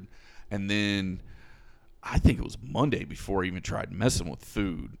could. And then I think it was Monday before I even tried messing with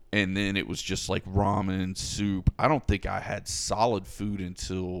food. And then it was just like ramen, soup. I don't think I had solid food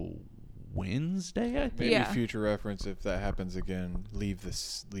until Wednesday, I think. Maybe Yeah. future reference, if that happens again, leave the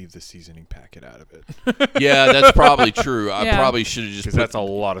seasoning packet out of it. Yeah, that's probably true. I Yeah. probably should have just Because put that's a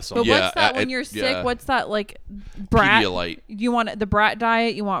lot of salt. But Yeah, what's that when you're sick? yeah. What's that like? Brat. Pedialyte. You want the brat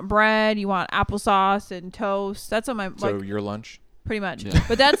diet? You want bread? You want applesauce and toast? That's what my So like your lunch? pretty much. Yeah.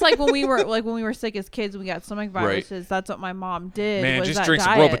 But that's like when we were sick as kids. We got stomach viruses. That's what my mom did. Man, was just that drink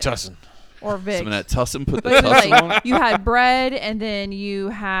some diet. Robitussin. Or Vicks. some of that Tussin. Put the But it was Tussin on. like you had bread, and then you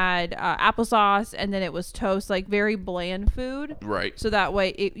had applesauce, and then it was toast, like very bland food. Right. So that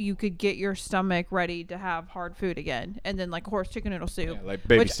way you could get your stomach ready to have hard food again. And then like horse chicken noodle soup. Yeah, like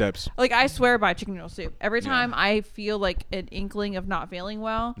baby which, steps. Like I swear by chicken noodle soup. Every time I feel like an inkling of not feeling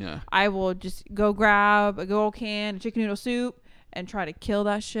well, Yeah. I will just go grab a good old can of chicken noodle soup and try to kill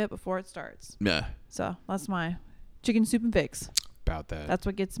that shit before it starts. Yeah. So that's my chicken soup and Vicks. About that. That's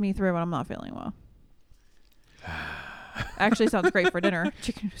what gets me through when I'm not feeling well. Actually sounds great for dinner.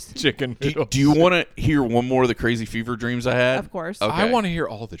 Chicken noodle soup. Chicken noodles. Do you want to hear one more of the crazy fever dreams I had? Of course. Okay. I want to hear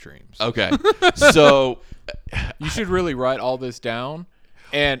all the dreams. Okay. So, You should really write all this down.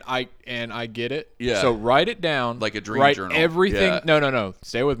 And I get it. Yeah. So write it down. Like a dream write journal. everything. Yeah. No.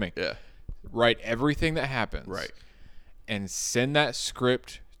 Stay with me. yeah. Write everything that happens. Right. And send that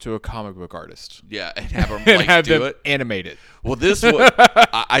script to a comic book artist. Yeah. And have them And like have do them it. animate it. Well, this would,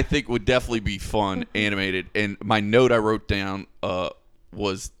 I think would definitely be fun, animated. And my note I wrote down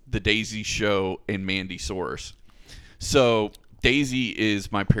was the Daisy Show and Mandy Source. So Daisy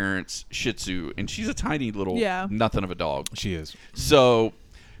is my parents' Shih Tzu, and she's a tiny little nothing of a dog. She is. So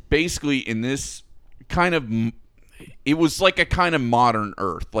basically, in this kind of, it was like a kind of modern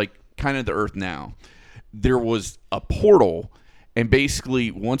Earth, like kind of the Earth now. There was a portal, and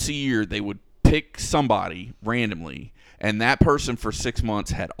basically once a year they would pick somebody randomly, and that person for 6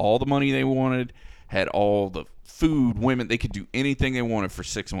 months had all the money they wanted, had all the food, women, they could do anything they wanted for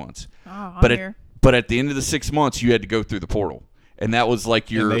 6 months. Oh, But at the end of the 6 months, you had to go through the portal. And that was like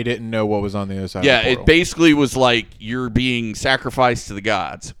your... And they didn't know what was on the other side Yeah, of the portal. it basically was like you're being sacrificed to the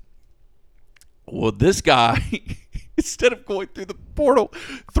gods. Well, this guy, instead of going through the portal,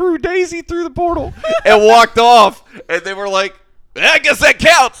 threw Daisy through the portal and walked off. And they were like, I guess that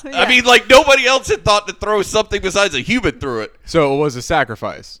counts. Yeah. I mean, like, nobody else had thought to throw something besides a human through it. So it was a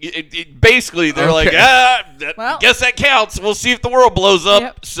sacrifice. Basically, they're like, Well, guess that counts. We'll see if the world blows up.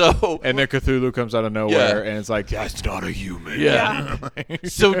 Yep. So, And then Cthulhu comes out of nowhere, and it's like, that's not a human. yeah.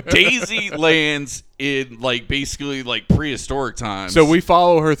 So Daisy lands in, like, basically, like, prehistoric times. So we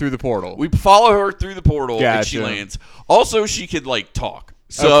follow her through the portal. We follow her through the portal, and she Gotcha. lands. Also, she could, like, talk.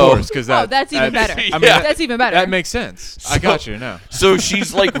 So, of course, because that's even better. I mean, That's even better. That makes sense. I got you now. So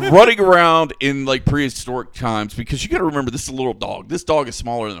she's like running around in like prehistoric times because you got to remember this is a little dog. This dog is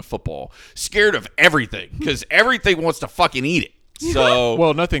smaller than a football. Scared of everything because everything wants to fucking eat it. So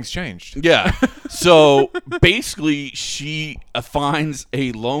Well, nothing's changed. yeah. So basically, she finds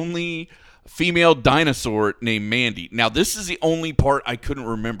a lonely female dinosaur named Mandy. Now, this is the only part I couldn't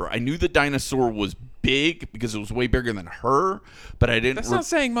remember. I knew the dinosaur was big because it was way bigger than her, but I didn't. That's not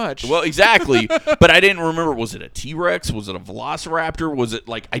saying much. Well, exactly, but I didn't remember. Was it a T-Rex? Was it a Velociraptor? Was it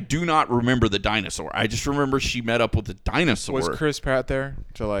like I do not remember the dinosaur. I just remember she met up with the dinosaur. Was Chris Pratt there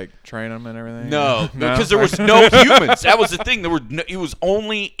to like train him and everything? No, because there was no humans. That was the thing. There were it was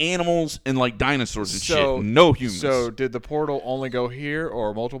only animals and like dinosaurs and shit. No humans. So did the portal only go here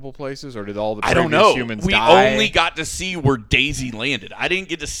or multiple places, or did all the I don't previous know. humans We die? only got to see where Daisy landed. I didn't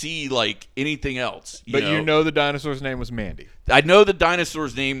get to see like anything else. But you know the dinosaur's name was Mandy. I know the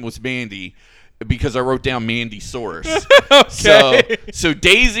dinosaur's name was Mandy because I wrote down Mandy-saurus. Okay. So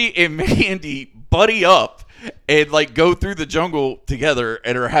Daisy and Mandy buddy up and like go through the jungle together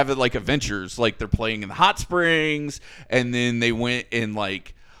and are having like adventures. Like they're playing in the hot springs, and then they went and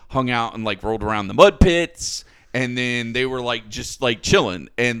like hung out and like rolled around the mud pits. And then they were like just like chilling,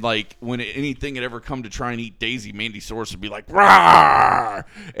 and like when anything had ever come to try and eat Daisy, Mandy-saurus would be like "Rawr!"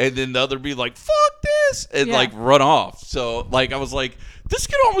 And then the other would be like "fuck this" and like run off. So like I was like, this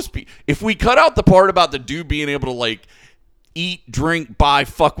could almost be if we cut out the part about the dude being able to like eat, drink, buy,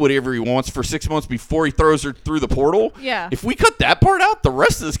 fuck whatever he wants for 6 months before he throws her through the portal. Yeah. If we cut that part out, the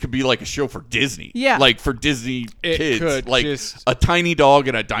rest of this could be like a show for Disney. Yeah. Like for Disney It kids. could Like just- a tiny dog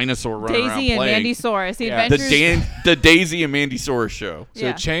and a dinosaur running around Daisy and playing. Mandy-saurus. The Yeah. adventures. The Daisy and Mandy-saurus show. So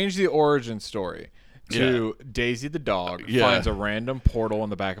Yeah. change the origin story to Daisy the dog finds a random portal in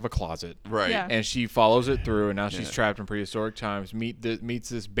the back of a closet. Right. Yeah. And she follows it through, and now she's trapped in prehistoric times. Meets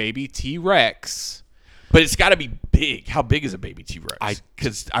this baby T-Rex. But it's got to be big. How big is a baby T-Rex?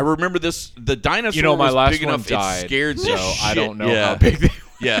 Because I remember this. The dinosaur You know, my was last big one enough died, it scared the so shit. I don't know yeah. how big they were.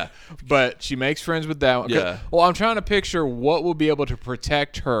 Yeah. But she makes friends with that one. Yeah. Well, I'm trying to picture what will be able to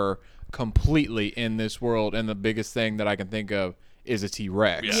protect her completely in this world, and the biggest thing that I can think of is a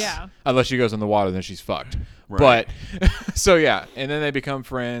T-Rex. Yeah. Unless she goes in the water, then she's fucked. Right. But so yeah, and then they become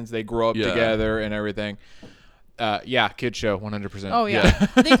friends. They grow up Yeah. together and everything. Kid show, 100%. Oh yeah.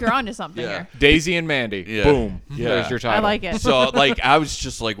 I think you're onto something Yeah. here. Daisy and Mandy. Yeah. Boom. Yeah. There's your title. I like it. So like I was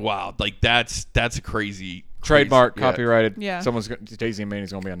just like, wow, like that's a crazy Trademark, crazy, yeah. copyrighted. Yeah. Daisy and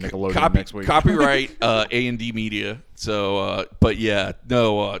Mandy's gonna be on Nickelodeon next week. Copyright A&D Media. So, but yeah,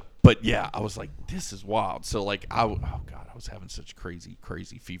 no, but yeah, I was like, this is wild. So like, oh god, I was having such crazy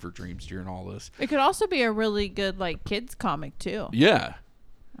fever dreams during all this. It could also be a really good like kids comic too. Yeah.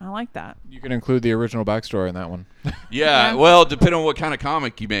 I like that. You can include the original backstory in that one. Yeah, well, depending on what kind of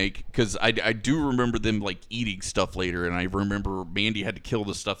comic you make, because I do remember them like eating stuff later, and I remember Mandy had to kill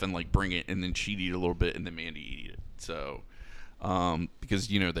the stuff and like bring it, and then she'd eat a little bit, and then Mandy eat it. So, because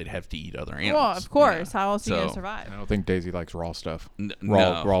they'd have to eat other animals. Well, of course. Yeah. How else are you So- gonna survive? I don't think Daisy likes raw stuff.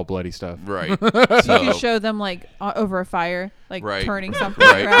 No. Raw bloody stuff. Right. You can So, show them like over a fire, like Right. turning something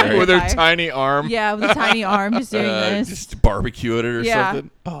Right, around right. in With a her fire. tiny arm. Yeah, with a tiny arm, just doing this. just barbecue it or Yeah.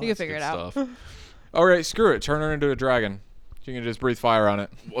 something. Oh, You can that's figure good it out. stuff. All right, screw it. Turn her into a dragon. She can just breathe fire on it.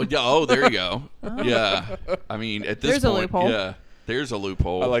 Well, yeah. Oh, there you go. Yeah. I mean, at this There's a point, loophole. yeah, there's a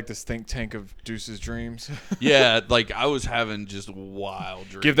loophole. I like this think tank of Deuce's dreams. Yeah, like I was having just wild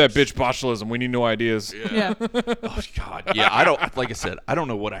dreams. Give that bitch botulism. We need new ideas. Yeah. Oh god. Yeah, I don't. Like I said, I don't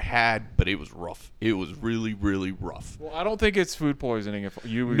know what I had, but it was rough. It was really, really rough. Well, I don't think it's food poisoning if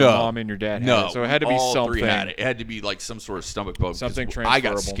you, your No. mom, and your dad had No, it. So it had to be all something. three had it. It had to be like some sort of stomach bug. 'cause Something I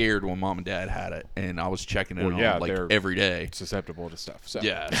got transferable. scared when mom and dad had it, and I was checking it Well, on yeah, like they're- every day. Susceptible to stuff. So.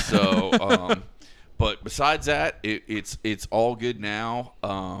 Yeah. So, but besides that, it's all good now.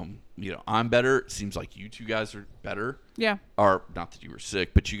 I'm better. It seems like you two guys are better. Yeah. Or not that you were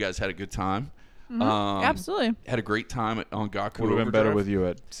sick, but you guys had a good time. Absolutely. Had a great time at Ongaku Would have been better Overdrive. with you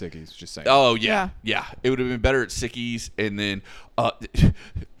at Sicky's. Just saying. Oh yeah. It would have been better at Sicky's, and then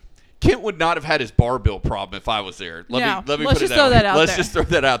Kent would not have had his bar bill problem if I was there. Let me Let's put it just that throw way. that out Let's there. just throw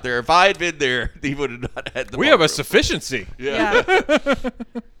that out there. If I had been there, he would have not had the. we bar have a bill. sufficiency. Yeah. Yeah.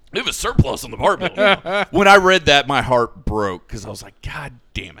 We have a surplus on the barbell. When I read that, my heart broke because I was like, God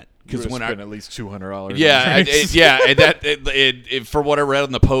damn it. Because when I spent at least $200. And for what I read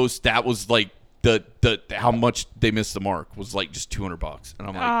on the post, that was like the how much they missed the mark was like just $200, and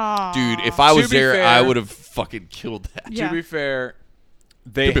I'm like, dude, if I was there, I would have fucking killed that. To be fair,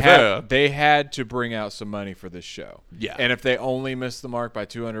 they had to bring out some money for this show. Yeah, and if they only missed the mark by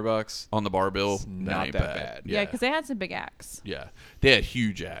 $200 on the barbell, not that bad. Yeah, because they had some big acts. Yeah, they had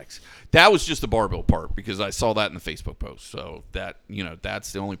huge acts. That was just the barbell part because I saw that in the Facebook post. So that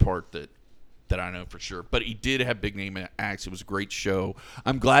that's the only part that I know for sure. But he did have big name acts. It was a great show.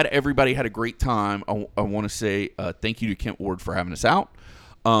 I'm glad everybody had a great time. I want to say thank you to Kent Ward for having us out.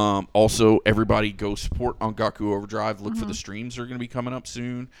 Also, everybody go support Ongaku Overdrive. Look for the streams that are going to be coming up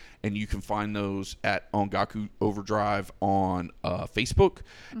soon, and you can find those at Ongaku Overdrive on Facebook.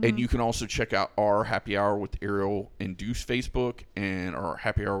 And you can also check out our Happy Hour with Ariel and Deuce Facebook and our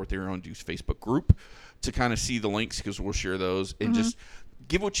Happy Hour with Ariel and Deuce Facebook group to kind of see the links because we'll share those and just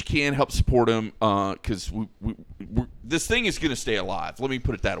give what you can, help support them, because this thing is going to stay alive. Let me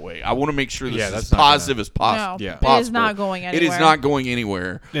put it that way. I want to make sure this is as positive as possible. No, it is not going anywhere. It is not going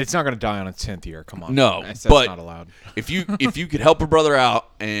anywhere. It's not going to die on its 10th year. Come on. No, that's but not allowed. if you could help a brother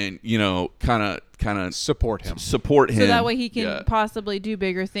out and kind of support him, so that way he can possibly do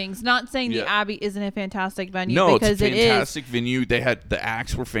bigger things. Not saying the Abbey isn't a fantastic venue. No, because it's a fantastic venue. They had the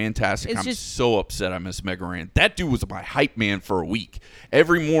acts were fantastic. I'm so upset I missed Megaran. That dude was my hype man for a week.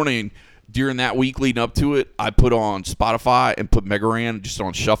 Every morning during that week leading up to it, I put on Spotify and put Megaran just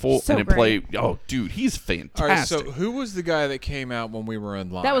on shuffle and then play. Oh, dude, he's fantastic. All right, so who was the guy that came out when we were in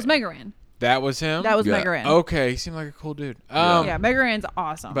line? That was Megaran. That was him? That was Megaran. Okay, he seemed like a cool dude. Megaran's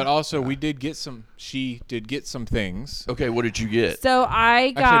awesome. But also, she did get some things. Okay, what did you get? So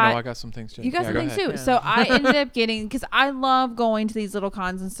I got some things too. You got some things too. Yeah. So I ended up getting, because I love going to these little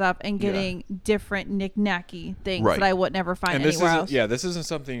cons and stuff and getting different knick-knacky things that I would never find anywhere else. Yeah, this isn't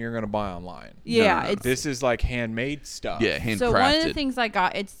something you're going to buy online. Yeah. No. This is like handmade stuff. Yeah, handcrafted. So one of the things I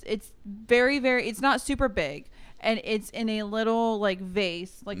got, it's very, very, it's not super big. And it's in a little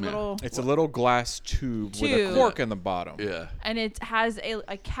vase, little. It's a little glass tube with a cork in the bottom. Yeah. And it has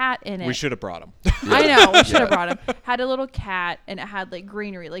a cat in it. We should have brought him. I know, we should have brought him. Had a little cat, and it had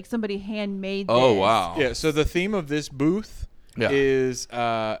greenery, somebody handmade this. Oh wow. Yeah. So the theme of this booth is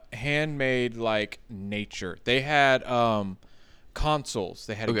handmade nature. They had consoles.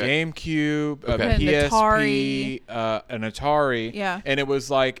 They had a GameCube, a PSP, an Atari. And it was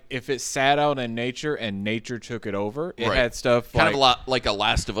if it sat out in nature and nature took it over, it had stuff kind of a lot like a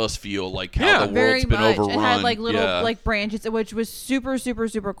Last of Us feel, how the world's been overrun. It had little branches, which was super, super,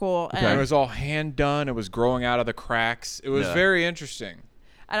 super cool. And it was all hand done. It was growing out of the cracks. It was very interesting.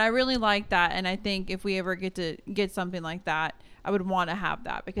 And I really like that. And I think if we ever get to get something like that, I would want to have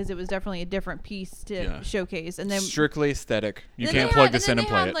that because it was definitely a different piece to showcase. And then strictly aesthetic. You can't plug this in and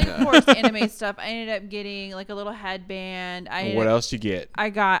play it. Of course, anime stuff. I ended up getting a little headband. What else you get?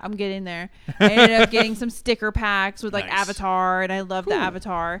 I'm getting there. I ended up getting some sticker packs with Avatar, and I love the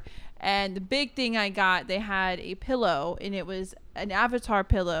Avatar. And the big thing I got, they had a pillow, and it was an Avatar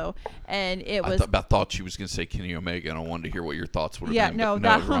pillow, and it was. I thought she was going to say Kenny Omega, and I wanted to hear what your thoughts would have been. Yeah, no,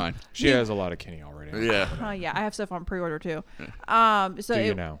 that Ryan. She has a lot of Kenny already. Yeah. I have stuff on pre-order too. So Do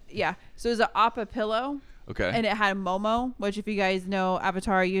you know? Yeah. So it was an Appa pillow. Okay. And it had Momo, which if you guys know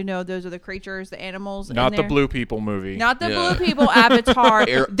Avatar, those are the creatures, the animals. Not the Blue People movie. Not the Blue People. Avatar.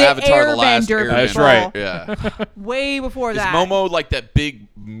 The Avatar, the last Airbender. That's right. Yeah. Way before that. Is Momo that big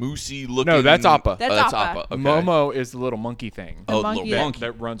moosey looking? No, that's Appa. That's Appa. Okay. Momo is the little monkey thing. The monkey little monkey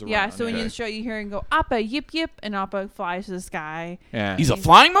that runs around. Yeah. So when you show you hear and go Appa yip yip, and Appa flies to the sky. Yeah. He's a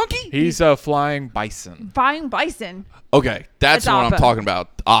flying monkey. He's a flying bison. Flying bison. Okay, that's the one I'm talking about.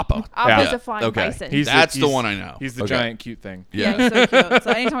 Appa. Appa's a flying bison. That's the one I know. He's the giant cute thing. Yeah, he's so cute.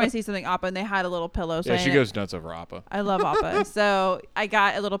 So anytime I see something Appa, and they had a little pillow. So she goes nuts over Appa. I love Appa. So I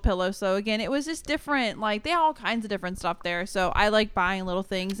got a little pillow. So again, it was just different. They had all kinds of different stuff there. So I like buying little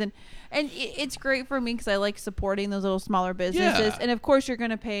things, and it's great for me because I like supporting those little smaller businesses. And of course, you're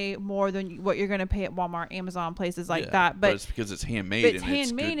going to pay more than what you're going to pay at Walmart, Amazon, places like that. But it's because it's handmade. It's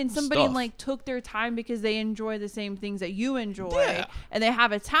handmade, and somebody took their time because they enjoy the same things that you enjoy, and they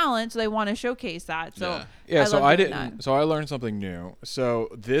have a talent, so they want to showcase that. So I didn't. So I learned something new. So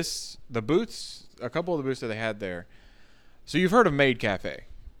the booths, a couple of the booths that they had there. So you've heard of Maid Cafe?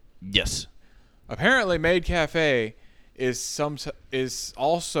 Yes. Apparently, Maid Cafe is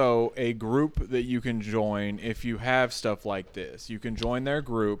also a group that you can join if you have stuff like this. You can join their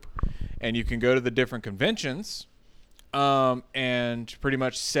group, and you can go to the different conventions, and pretty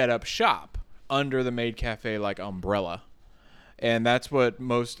much set up shop under the Maid Cafe umbrella. And that's what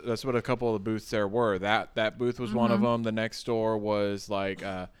a couple of the booths there were. That booth was one of them. The next store was like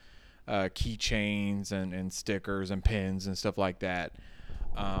keychains and stickers and pins and stuff like that.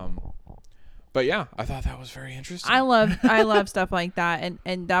 But yeah, I thought that was very interesting. I love stuff like that,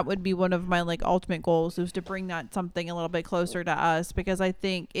 and that would be one of my like ultimate goals, is to bring that something a little bit closer to us, because I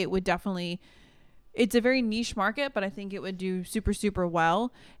think it would definitely. It's a very niche market, but I think it would do super, super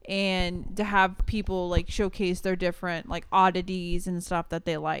well. And to have people like showcase their different like oddities and stuff that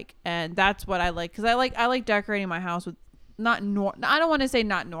they like. And that's what I like. Cause I like decorating my house with I don't want to say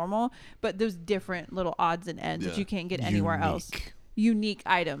not normal, but those different little odds and ends that you can't get anywhere else. Unique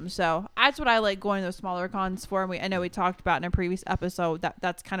items. So that's what I like going to those smaller cons for. And I know we talked about in a previous episode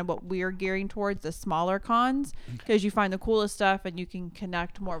that's kind of what we're gearing towards, the smaller cons, because you find the coolest stuff and you can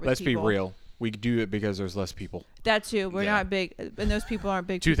connect more with Let's people. be real. We do it because there's less people. That too. We're not big, and those people aren't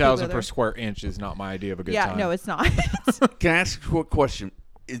big. 2,000 per square inch is not my idea of a good time. Yeah, no, it's not. Can I ask a quick question?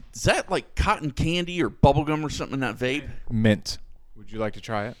 Is that like cotton candy or bubble gum or something in that vape? Mint. Would you like to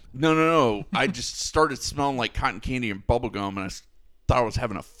try it? No. I just started smelling like cotton candy and bubble gum, and I thought I was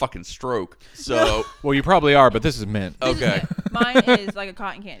having a fucking stroke. So, well, you probably are, but this is mint. Okay. Mine is like a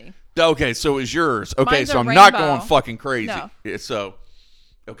cotton candy. Okay, so is yours. Okay, Mine's so I'm rainbow. not going fucking crazy. No. So.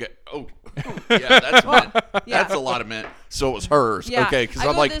 Okay. Oh, yeah, that's mint. Yeah. That's a lot of mint. So it was hers. Yeah. Okay, because I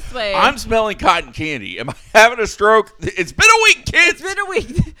I'm go like, this way. I'm smelling cotton candy. Am I having a stroke? It's been a week, kids. It's been a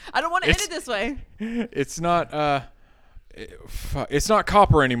week. I don't want to end it this way. It's not. It's not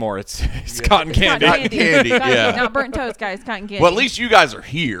copper anymore. It's cotton candy. Cotton candy. Yeah. Not burnt toast, guys. Cotton candy. Well, at least you guys are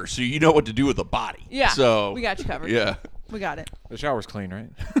here, so you know what to do with the body. Yeah. So we got you covered. Yeah. We got it. The shower's clean, right?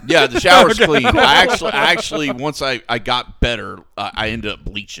 Yeah, the shower's clean. I actually, once I got better, I ended up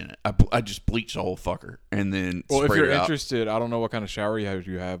bleaching it. I just bleached the whole fucker and then well, sprayed if you're it out. interested, I don't know what kind of shower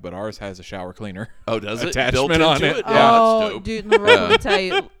you have, but ours has a shower cleaner. Oh, does it? Attachment Built on into it. Yeah, Oh, that's dope. dude, let me tell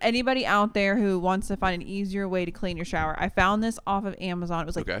you, anybody out there who wants to find an easier way to clean your shower, I found this off of Amazon. It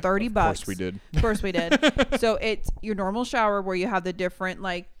was like $30. Of course we did. Of course we did. So it's your normal shower where you have the different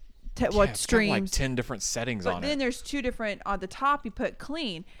like It's streams. got like 10 different settings on it. But then there's two different on the top. You put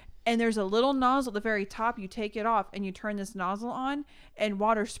clean, and there's a little nozzle at the very top. You take it off and you turn this nozzle on, and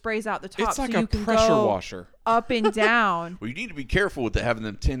water sprays out the top. It's like so a you can pressure go washer. up and down. Well, you need to be careful with having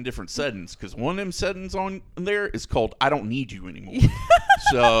them 10 different settings, because one of them settings on there is called "I don't need you anymore."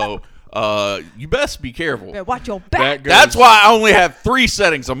 So you best be careful. Yeah, watch your back. That's why I only have 3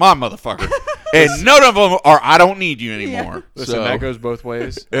 settings on my motherfucker, and none of them are "I don't need you anymore." Yeah. Listen, so that goes both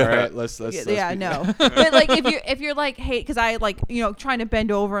ways. All right, let's Yeah, no. But like if you're like, hey, because I like trying to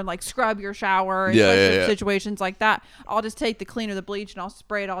bend over and like scrub your shower and situations like that, I'll just take the cleaner, the bleach, and I'll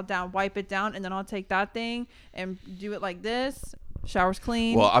spray it all down, wipe it down, and then I'll take that thing and do it like this. Shower's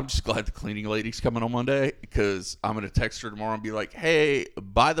clean. Well, I'm just glad the cleaning lady's coming on Monday, because I'm going to text her tomorrow and be like, hey,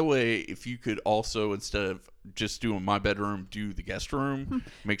 by the way, if you could also, instead of just doing my bedroom, do the guest room,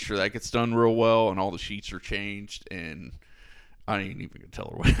 make sure that gets done real well and all the sheets are changed. And I ain't even going to tell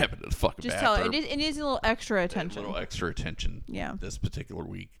her what happened to the fucking just bathroom. tell her. It needs a little extra attention. A little extra attention this particular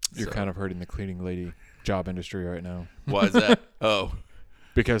week. You're kind of hurting the cleaning lady job industry right now. Why is that? Oh.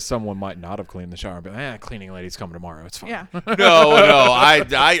 Because someone might not have cleaned the shower, but cleaning lady's coming tomorrow. It's fine. Yeah. No,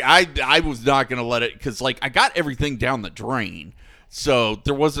 I was not gonna let it, because like I got everything down the drain, so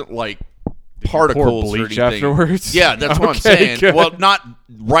there wasn't like particles pour bleach or anything afterwards. Yeah, that's what I'm saying. Good. Well, not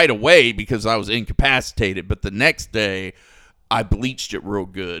right away because I was incapacitated, but the next day I bleached it real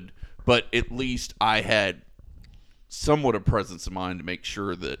good. But at least I had somewhat of presence of mind to make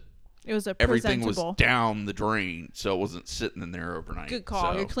sure that it was everything was down the drain, so it wasn't sitting in there overnight. Good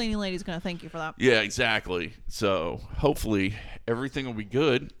call. So, your cleaning lady's going to thank you for that. yeah, exactly. So hopefully everything will be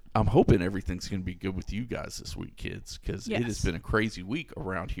good. I'm hoping everything's going to be good with you guys this week, kids, because it has been a crazy week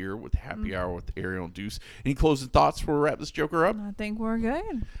around here with Happy Hour with Ariel and Deuce. Any closing thoughts before we wrap this joker up? I think we're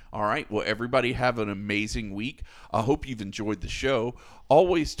good. All right. Well, everybody have an amazing week. I hope you've enjoyed the show.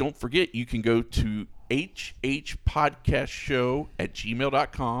 Always don't forget, you can go to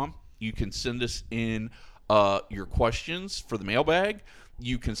hhpodcastshow@gmail.com. You can send us in your questions for the mailbag.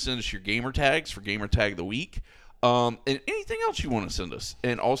 You can send us your gamer tags for Gamer Tag of the Week. And anything else you want to send us.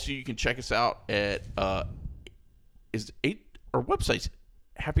 And also you can check us out at our website's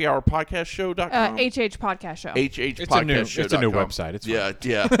happyhourpodcastshow.com. HH Podcast Show. hhpodcastshow.com. It's a new website. It's yeah.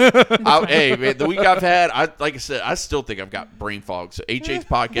 Hey, man, the week I've had, like I said, I still think I've got brain fog. So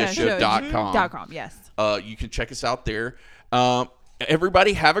hhpodcastshow.com. Yes. You can check us out there.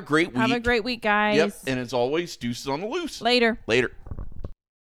 Everybody have a great week. Have a great week, guys. Yep. And as always, deuces on the loose. Later. Later.